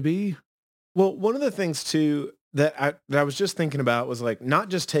it could be? Well, one of the things too that I was just thinking about was like not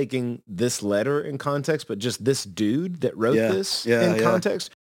just taking this letter in context, but just this dude that wrote this in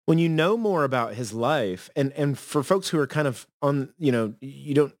context. When you know more about his life, and for folks who are kind of on, you know,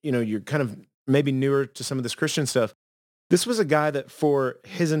 you're kind of maybe newer to some of this Christian stuff. This was a guy that for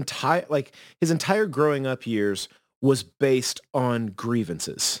his entire growing up years was based on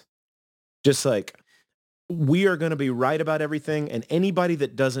grievances. Just like, we are going to be right about everything, and anybody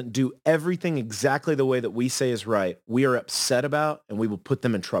that doesn't do everything exactly the way that we say is right, we are upset about, and we will put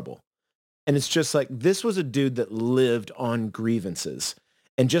them in trouble. And it's just like, this was a dude that lived on grievances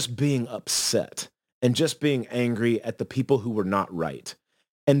and just being upset and just being angry at the people who were not right.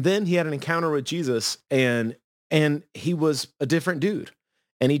 And then he had an encounter with Jesus, and he was a different dude,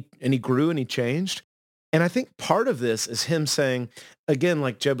 and he grew and he changed. And I think part of this is him saying, again,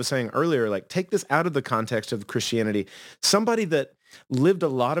 like Jeb was saying earlier, like take this out of the context of Christianity. Somebody that lived a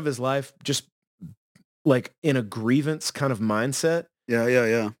lot of his life just like in a grievance kind of mindset.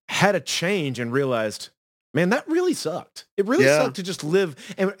 Yeah. Had a change and realized, man, that really sucked. It really sucked to just live.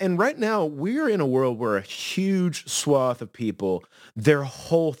 And right now we're in a world where a huge swath of people, their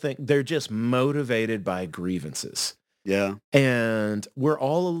whole thing, they're just motivated by grievances. Yeah. And we're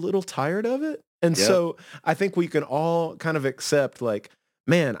all a little tired of it. And so I think we can all kind of accept like,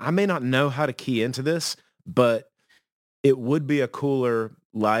 man, I may not know how to key into this, but it would be a cooler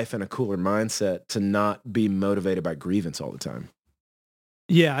life and a cooler mindset to not be motivated by grievance all the time.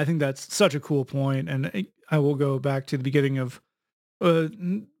 Yeah, I think that's such a cool point. And I will go back to the beginning of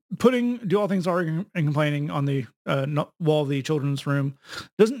do all things arguing and complaining on the wall of the children's room.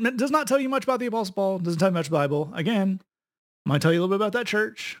 Does not tell you much about the Apostle Paul, doesn't tell you much about the Bible. Again, might tell you a little bit about that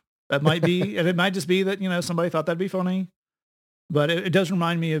church. That might be, and it might just be that, you know, somebody thought that'd be funny. But it does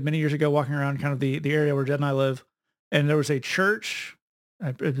remind me of many years ago walking around kind of the area where Jed and I live. And there was a church,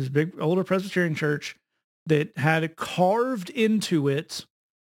 it was a big older Presbyterian church that had carved into it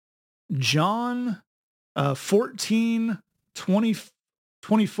John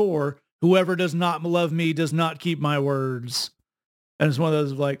 14:24, whoever does not love me does not keep my words. And it's one of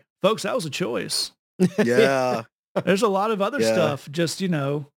those like, folks, that was a choice. Yeah. There's a lot of other stuff. Just, you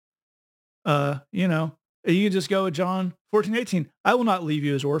can just go with John 14:18. I will not leave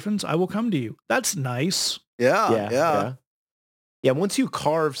you as orphans. I will come to you. That's nice. Yeah. Once you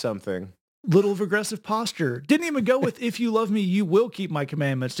carve something. Little regressive posture. Didn't even go with, if you love me, you will keep my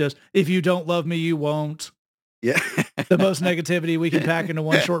commandments. Just, if you don't love me, you won't. Yeah. The most negativity we can pack into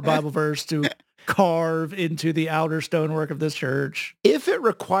one short Bible verse to carve into the outer stonework of this church. If it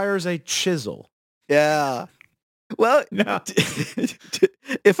requires a chisel. Yeah. Well,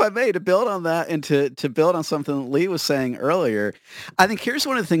 if I may, to build on that and to build on something that Lee was saying earlier, I think here's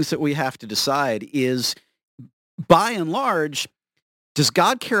one of the things that we have to decide is, by and large, does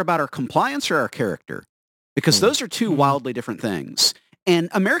God care about our compliance or our character? Because those are two wildly different things. And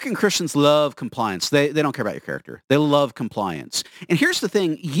American Christians love compliance. They don't care about your character. They love compliance. And here's the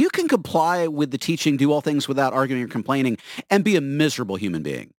thing. You can comply with the teaching, do all things without arguing or complaining, and be a miserable human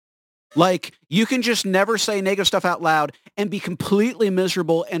being. Like, you can just never say negative stuff out loud and be completely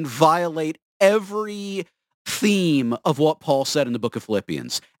miserable and violate every theme of what Paul said in the book of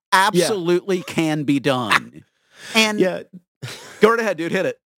Philippians. Absolutely can be done. And Yeah. go right ahead, dude. Hit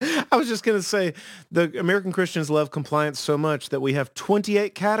it. I was just going to say, the American Christians love compliance so much that we have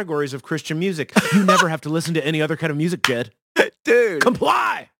 28 categories of Christian music. You never have to listen to any other kind of music, Jed. Dude.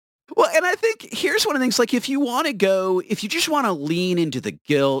 Comply! Well, and I think here's one of the things, like if you just want to lean into the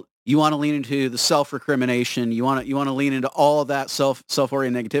guilt, you want to lean into the self-recrimination, you want to lean into all of that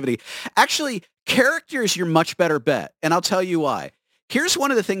self-oriented negativity. Actually, character is your much better bet. And I'll tell you why. Here's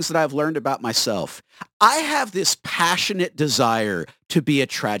one of the things that I've learned about myself. I have this passionate desire to be a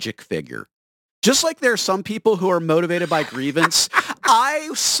tragic figure. Just like there are some people who are motivated by grievance, I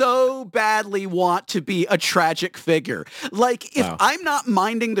so badly want to be a tragic figure. Like, if I'm not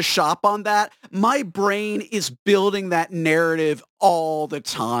minding the shop on that, my brain is building that narrative all the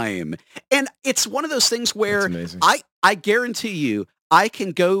time. And it's one of those things where I guarantee you, I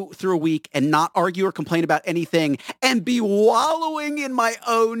can go through a week and not argue or complain about anything and be wallowing in my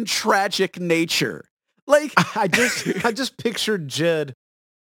own tragic nature. Like, I just pictured Jed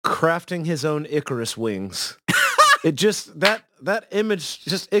crafting his own Icarus wings. It just, that image,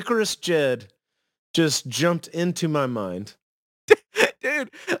 just Icarus Jed, just jumped into my mind. Dude,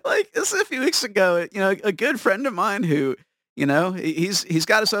 like, this is a few weeks ago, a good friend of mine who, he's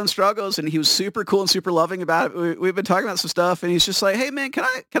got his own struggles, and he was super cool and super loving about it. We've been talking about some stuff, and he's just like, hey man, can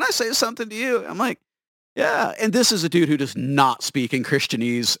I say something to you? I'm like, yeah. And this is a dude who does not speak in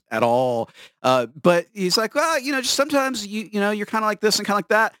Christianese at all. But he's like, well, just sometimes you're kind of like this and kind of like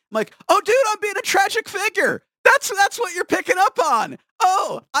that. I'm like, oh dude, I'm being a tragic figure. That's what you're picking up on.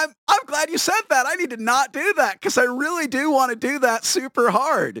 Oh, I'm glad you said that. I need to not do that, because I really do want to do that super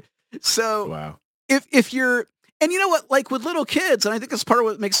hard. So wow. if you're, and you know what, like with little kids, and I think that's part of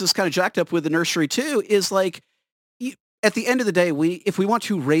what makes this kind of jacked up with the nursery too, is like, at the end of the day, if we want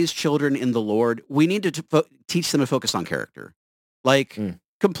to raise children in the Lord, we need to teach them to focus on character. Like,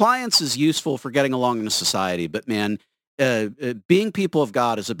 compliance is useful for getting along in a society, but man, being people of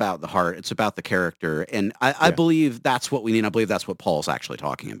God is about the heart. It's about the character. And I believe that's what we need. I believe that's what Paul's actually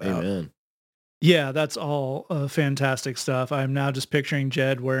talking about. Amen. Yeah, that's all fantastic stuff. I'm now just picturing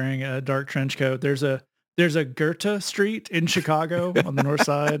Jed wearing a dark trench coat. There's a Goethe Street in Chicago on the north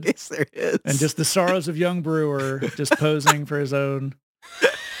side. Yes, there is. And just the sorrows of young Brewer just posing for his own.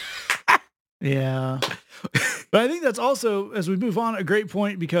 Yeah. But I think that's also, as we move on, a great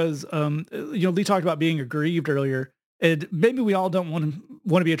point, because, Lee talked about being aggrieved earlier. And maybe we all don't want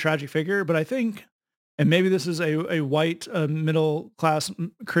to be a tragic figure, but I think, and maybe this is a white middle class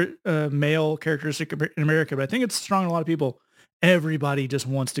male characteristic in America, but I think it's strong in a lot of people. Everybody just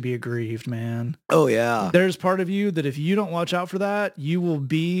wants to be aggrieved, man. Oh, yeah. There's part of you that if you don't watch out for that, you will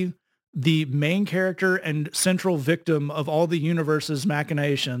be the main character and central victim of all the universe's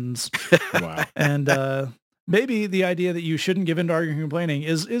machinations. Wow. And maybe the idea that you shouldn't give in to arguing and complaining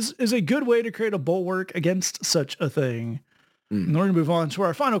is a good way to create a bulwark against such a thing. And we're going to move on to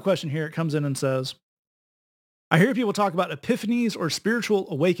our final question here. It comes in and says, I hear people talk about epiphanies or spiritual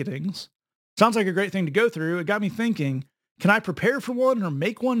awakenings. Sounds like a great thing to go through. It got me thinking, can I prepare for one or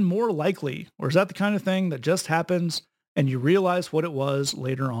make one more likely? Or is that the kind of thing that just happens and you realize what it was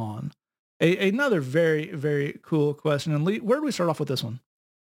later on? Another very, very cool question. And Lee, where do we start off with this one?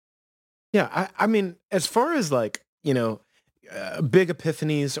 Yeah, I mean, as far as like, big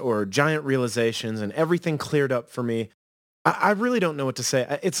epiphanies or giant realizations and everything cleared up for me, I really don't know what to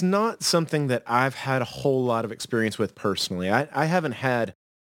say. It's not something that I've had a whole lot of experience with personally. I haven't had,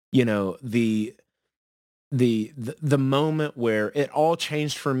 the moment where it all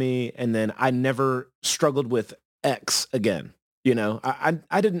changed for me and then I never struggled with X again. I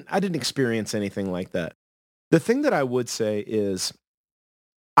didn't experience anything like that. The thing that I would say is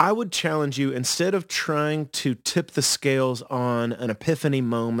I would challenge you, instead of trying to tip the scales on an epiphany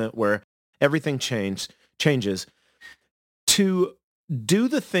moment where everything changes, to do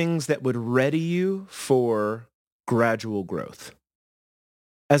the things that would ready you for gradual growth,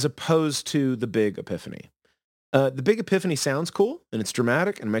 as opposed to the big epiphany. The big epiphany sounds cool and it's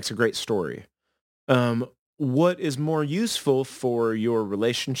dramatic and makes a great story. What is more useful for your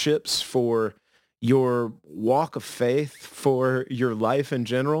relationships, for your walk of faith, for your life in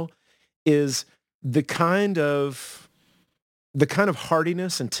general, is the kind of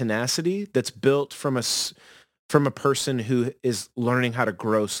hardiness and tenacity that's built from a person who is learning how to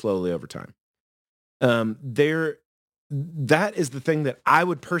grow slowly over time. That is the thing that I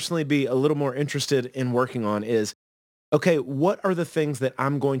would personally be a little more interested in working on is, okay, what are the things that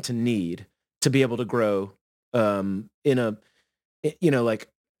I'm going to need to be able to grow in a,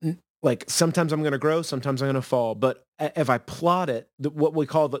 like sometimes I'm going to grow, sometimes I'm going to fall. But if I plot it, what we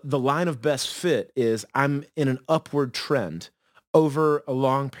call the line of best fit is I'm in an upward trend over a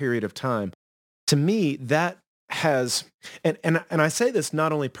long period of time. To me, that has, and I say this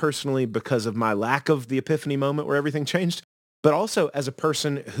not only personally because of my lack of the epiphany moment where everything changed, but also as a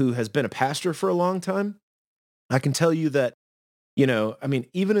person who has been a pastor for a long time. I can tell you that, I mean,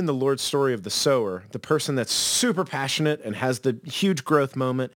 even in the Lord's story of the sower, the person that's super passionate and has the huge growth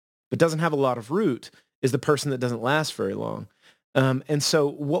moment, but doesn't have a lot of root, is the person that doesn't last very long. And so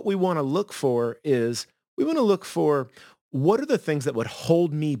what we want to look for is, what are the things that would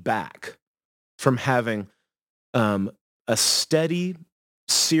hold me back from having a steady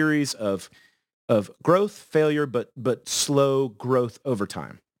series of growth, failure, but slow growth over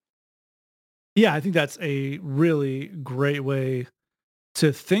time. Yeah, I think that's a really great way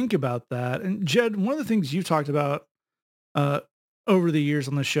to think about that. And Jed, one of the things you talked about over the years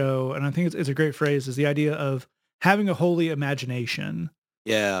on the show, and I think it's a great phrase, is the idea of having a holy imagination.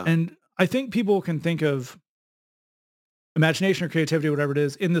 Yeah. And I think people can think of imagination or creativity, whatever it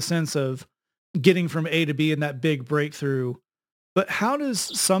is, in the sense of getting from A to B in that big breakthrough. But how does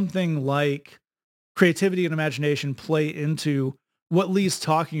something like creativity and imagination play into what Lee's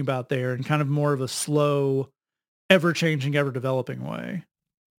talking about there in kind of more of a slow, ever-changing, ever-developing way?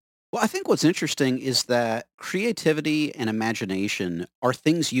 Well, I think what's interesting is that creativity and imagination are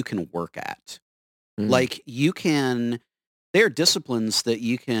things you can work at. Like they're disciplines that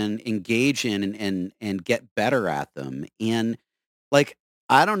you can engage in and get better at them. And like,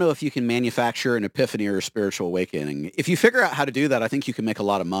 I don't know if you can manufacture an epiphany or a spiritual awakening. If you figure out how to do that, I think you can make a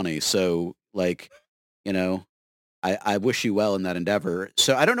lot of money. So like, I wish you well in that endeavor.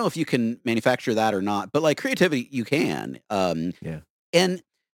 So I don't know if you can manufacture that or not, but like creativity, you can. Yeah. And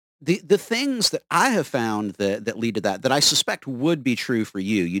the things that I have found that lead to that I suspect would be true for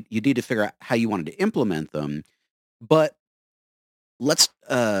you. You need to figure out how you wanted to implement them. But let's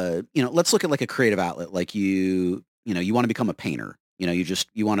look at like a creative outlet. Like you want to become a painter.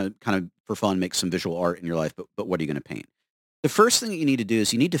 You want to kind of for fun make some visual art in your life, but what are you going to paint? The first thing that you need to do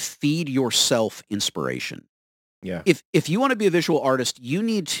is you need to feed yourself inspiration. Yeah. If you want to be a visual artist, you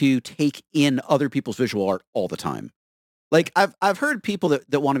need to take in other people's visual art all the time. Like I've heard people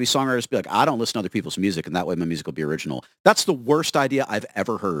that want to be songwriters be like, I don't listen to other people's music and that way my music will be original. That's the worst idea I've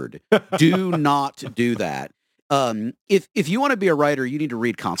ever heard. Do not do that. If you want to be a writer, you need to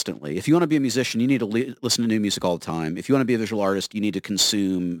read constantly. If you want to be a musician, you need to listen to new music all the time. If you want to be a visual artist, you need to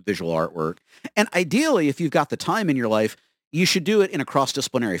consume visual artwork. And ideally, if you've got the time in your life, you should do it in a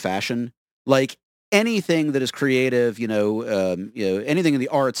cross-disciplinary fashion. Like anything that is creative, anything in the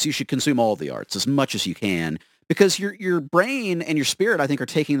arts, you should consume all of the arts as much as you can. Because your brain and your spirit, I think, are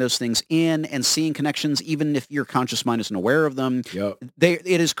taking those things in and seeing connections, even if your conscious mind isn't aware of them. Yep.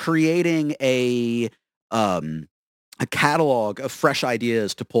 It is creating a catalog of fresh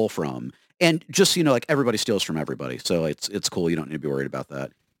ideas to pull from. And just, like everybody steals from everybody. So it's cool. You don't need to be worried about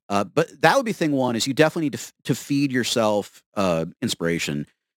that. But that would be thing one, is you definitely need to feed yourself inspiration.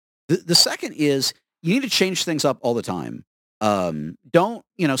 The second is you need to change things up all the time. Don't,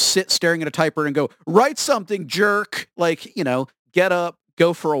 sit staring at a typewriter and go, write something, jerk. Like, get up,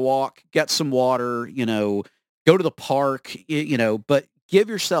 go for a walk, get some water, go to the park, but give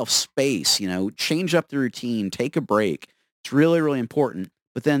yourself space, change up the routine, take a break. It's really, really important.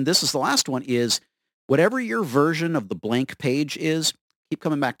 But then this is the last one is whatever your version of the blank page is, keep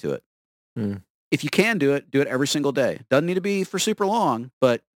coming back to it. If you can do it every single day. Doesn't need to be for super long,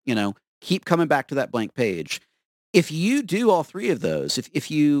 but, keep coming back to that blank page. If you do all three of those, if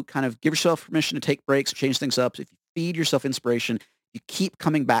you kind of give yourself permission to take breaks, change things up, if you feed yourself inspiration, you keep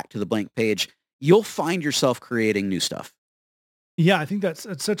coming back to the blank page, you'll find yourself creating new stuff. Yeah, I think that's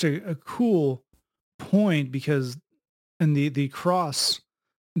such a cool point, because in the cross,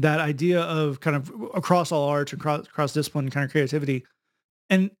 that idea of kind of across all arts and cross discipline kind of creativity,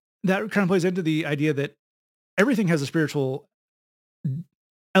 and that kind of plays into the idea that everything has a spiritual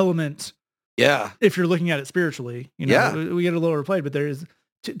element. Yeah. If you're looking at it spiritually, we get a little overplayed, but there is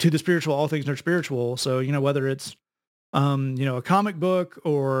to the spiritual, all things are spiritual. So, whether it's, a comic book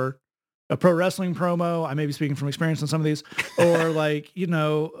or a pro wrestling promo, I may be speaking from experience on some of these, or like,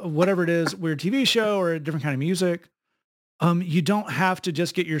 whatever it is, weird TV show or a different kind of music. You don't have to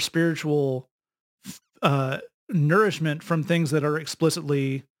just get your spiritual nourishment from things that are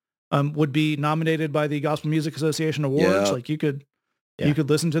explicitly would be nominated by the Gospel Music Association Awards. Yeah. Like you could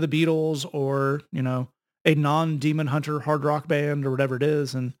listen to the Beatles or, a non-Demon Hunter hard rock band or whatever it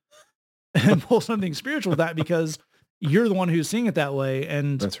is and pull something spiritual with that, because you're the one who's seeing it that way.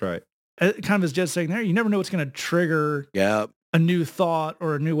 And that's right. Kind of as Jed's saying there, you never know what's going to trigger a new thought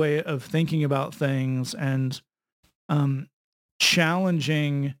or a new way of thinking about things, and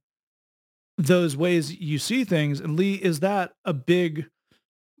challenging those ways you see things. And Lee, is that a big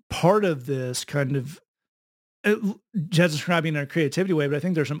part of this kind of, Jed's describing in a creativity way, but I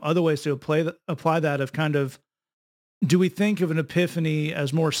think there's some other ways to apply that of kind of, do we think of an epiphany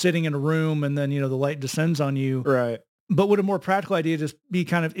as more sitting in a room and then, the light descends on you? Right. But would a more practical idea just be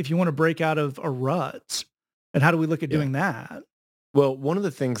kind of, if you want to break out of a rut, and how do we look at doing that? Well, one of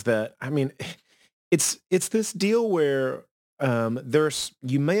the things that, it's this deal where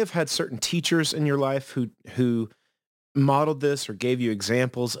you may have had certain teachers in your life who modeled this or gave you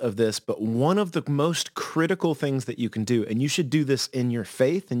examples of this, but one of the most critical things that you can do, and you should do this in your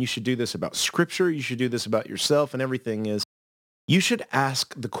faith, and you should do this about Scripture, you should do this about yourself and everything, is you should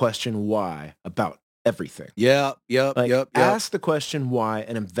ask the question why about everything. Yep. Ask the question why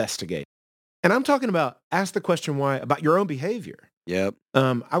and investigate. And I'm talking about ask the question why about your own behavior. Yep.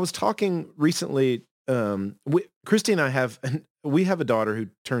 I was talking recently, Christy and I have a daughter who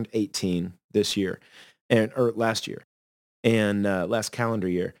turned 18 this year, or last year, and last calendar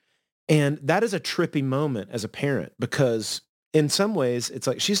year. And that is a trippy moment as a parent, because in some ways it's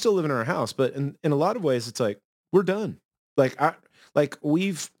like she's still living in our house, but in a lot of ways it's like, we're done.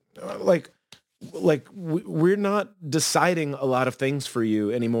 We're not deciding a lot of things for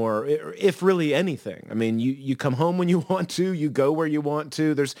you anymore, if really anything. I mean, you come home when you want to, you go where you want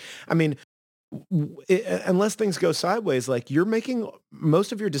to. Unless things go sideways, like, you're making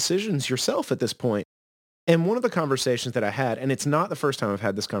most of your decisions yourself at this point. And one of the conversations that I had, and it's not the first time I've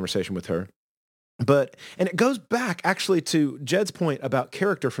had this conversation with her, and it goes back actually to Jed's point about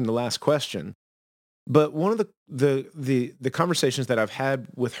character from the last question. But one of the conversations that I've had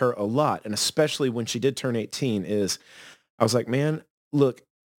with her a lot, and especially when she did turn 18, is I was like, man, look,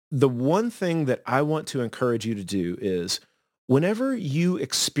 the one thing that I want to encourage you to do is, whenever you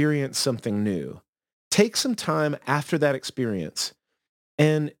experience something new, take some time after that experience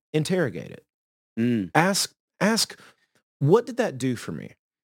and interrogate it. Ask, what did that do for me?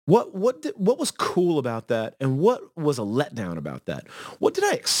 What was cool about that? And what was a letdown about that? What did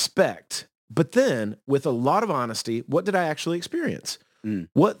I expect? But then, with a lot of honesty, what did I actually experience?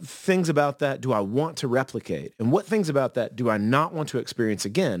 What things about that do I want to replicate? And what things about that do I not want to experience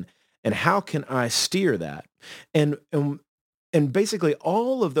again? And how can I steer that? And basically,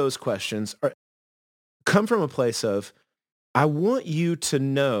 all of those questions come from a place of, I want you to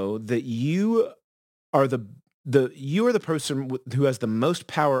know that you are the person who has the most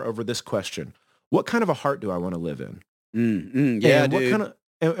power over this question. What kind of a heart do I want to live in? Yeah, and dude.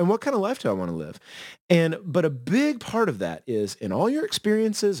 what kind of life do I want to live? But a big part of that is, in all your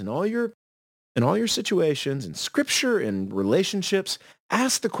experiences and all your situations and Scripture and relationships,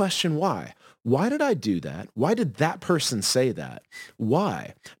 ask the question why. Why did I do that? Why did that person say that?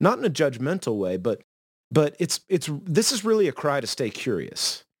 Why? Not in a judgmental way, but this is really a cry to stay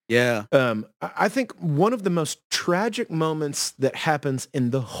curious. Yeah. I think one of the most tragic moments that happens in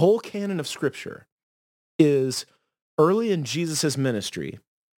the whole canon of Scripture is early in Jesus' ministry,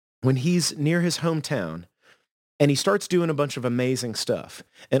 when he's near his hometown and he starts doing a bunch of amazing stuff.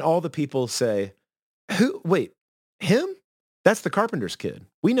 And all the people say, wait, him? That's the carpenter's kid.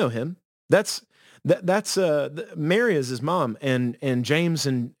 We know him. That's Mary is his mom, and James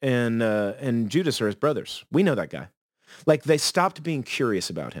and Judas are his brothers. We know that guy. Like, they stopped being curious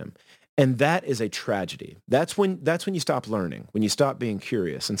about him. And that is a tragedy. That's when you stop learning, when you stop being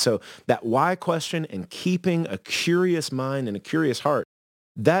curious. And so that why question and keeping a curious mind and a curious heart,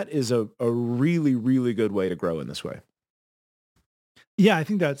 that is a really, really good way to grow in this way. Yeah, I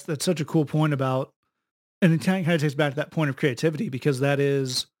think that's such a cool point about, and it kind of takes back to that point of creativity, because that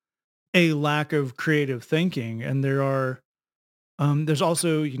is a lack of creative thinking. And there's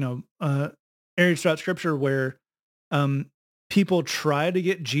also, areas throughout Scripture where people try to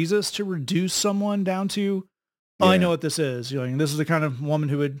get Jesus to reduce someone down to, I know what this is. This is the kind of woman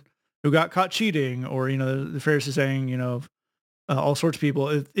who got caught cheating, or, the Pharisees saying, all sorts of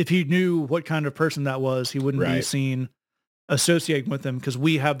people. If he knew what kind of person that was, he wouldn't be seen associating with them, because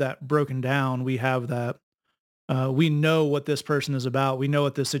we have that broken down. We have that. We know what this person is about. We know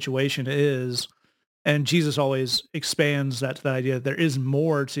what this situation is. And Jesus always expands that to the idea that there is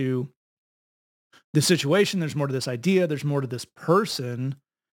more to the situation. There's more to this idea. There's more to this person.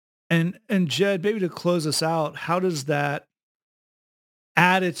 And Jed, maybe to close us out, how does that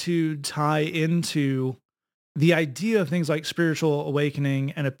attitude tie into the idea of things like spiritual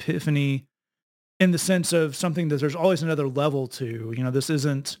awakening and epiphany, in the sense of something that there's always another level to? This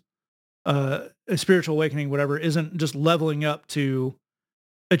isn't a spiritual awakening, whatever, isn't just leveling up to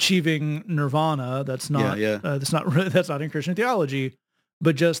achieving nirvana. That's not, that's not in Christian theology,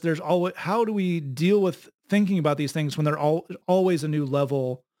 but just there's always, how do we deal with thinking about these things when they're always a new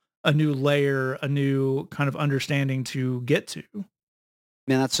level, a new layer, a new kind of understanding to get to?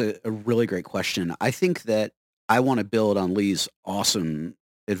 Man, that's a really great question. I think that I want to build on Lee's awesome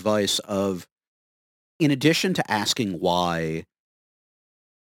advice of, in addition to asking why,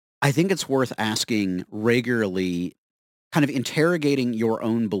 I think it's worth asking regularly, kind of interrogating your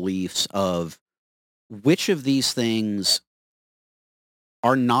own beliefs of which of these things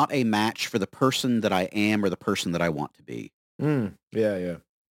are not a match for the person that I am or the person that I want to be. Yeah.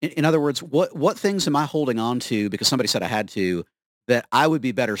 In other words, what things am I holding on to because somebody said I had to, that I would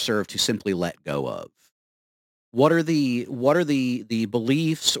be better served to simply let go of? What are the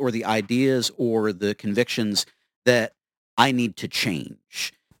beliefs or the ideas or the convictions that I need to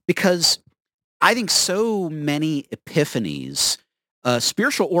change? Because I think so many epiphanies,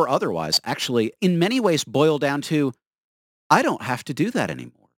 spiritual or otherwise, actually, in many ways boil down to, I don't have to do that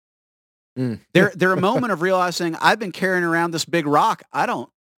anymore. They're a moment of realizing I've been carrying around this big rock. I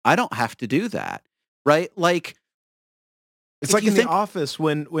don't have to do that, right? Like, it's like in The Office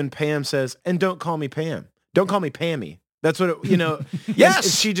when Pam says, "And don't call me Pam. Don't call me Pammy." That's what it,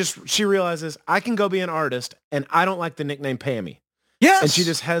 Yes. She realizes I can go be an artist, and I don't like the nickname Pammy. Yes. And she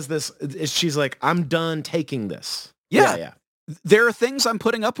just has this. She's like, I'm done taking this. Yeah. There are things I'm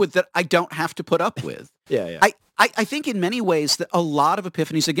putting up with that I don't have to put up with. Yeah. I think in many ways that a lot of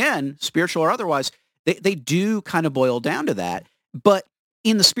epiphanies, again, spiritual or otherwise, they do kind of boil down to that. But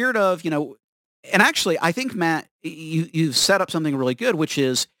in the spirit of, and actually, I think, Matt, you've set up something really good, which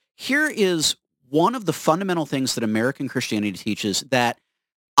is, here is one of the fundamental things that American Christianity teaches that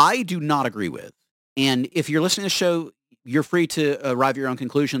I do not agree with. And if you're listening to the show, you're free to arrive at your own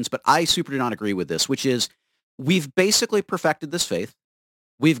conclusions, but I super do not agree with this, which is, we've basically perfected this faith.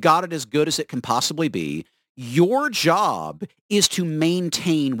 We've got it as good as it can possibly be. Your job is to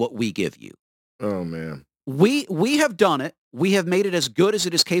maintain what we give you. Oh, man. We have done it. We have made it as good as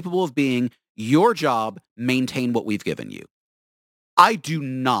it is capable of being. Your job, maintain what we've given you. I do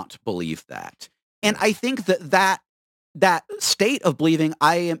not believe that. And I think that state of believing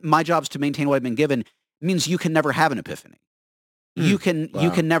my job is to maintain what I've been given means you can never have an epiphany. You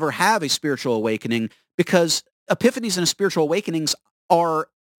can never have a spiritual awakening, because epiphanies and spiritual awakenings are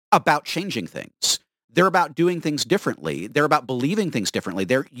about changing things. They're about doing things differently. They're about believing things differently.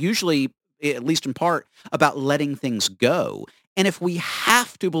 They're usually, at least in part, about letting things go. And if we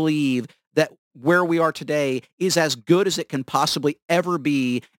have to believe that where we are today is as good as it can possibly ever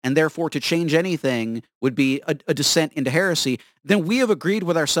be, and therefore to change anything would be a descent into heresy, then we have agreed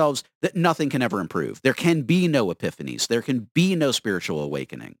with ourselves that nothing can ever improve. There can be no epiphanies. There can be no spiritual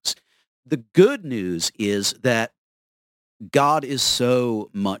awakenings. The good news is that God is so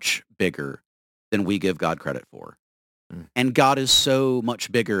much bigger than we give God credit for. And God is so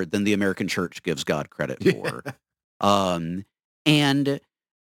much bigger than the American church gives God credit for. And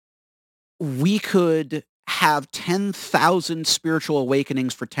we could have 10,000 spiritual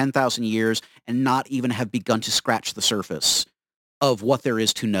awakenings for 10,000 years and not even have begun to scratch the surface of what there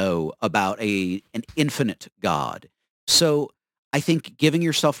is to know about an infinite God. So I think giving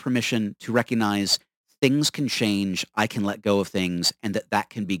yourself permission to recognize things can change, I can let go of things, and that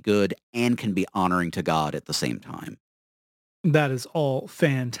can be good and can be honoring to God at the same time. That is all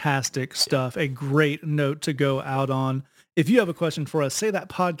fantastic stuff. A great note to go out on. If you have a question for us, say that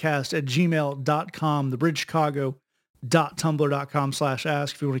podcast at gmail.com,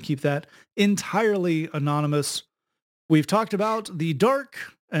 thebridgechicago.tumblr.com/ask if you want to keep that entirely anonymous. We've talked about the dark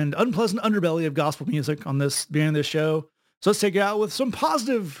and unpleasant underbelly of gospel music on this beginning of this show. So let's take it out with some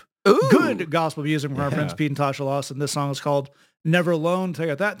positive, good gospel music from our friends Pete and Tasha Lawson. This song is called Never Alone. Take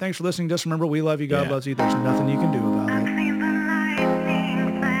out that. Thanks for listening. Just remember, we love you. God loves you. There's nothing you can do about it.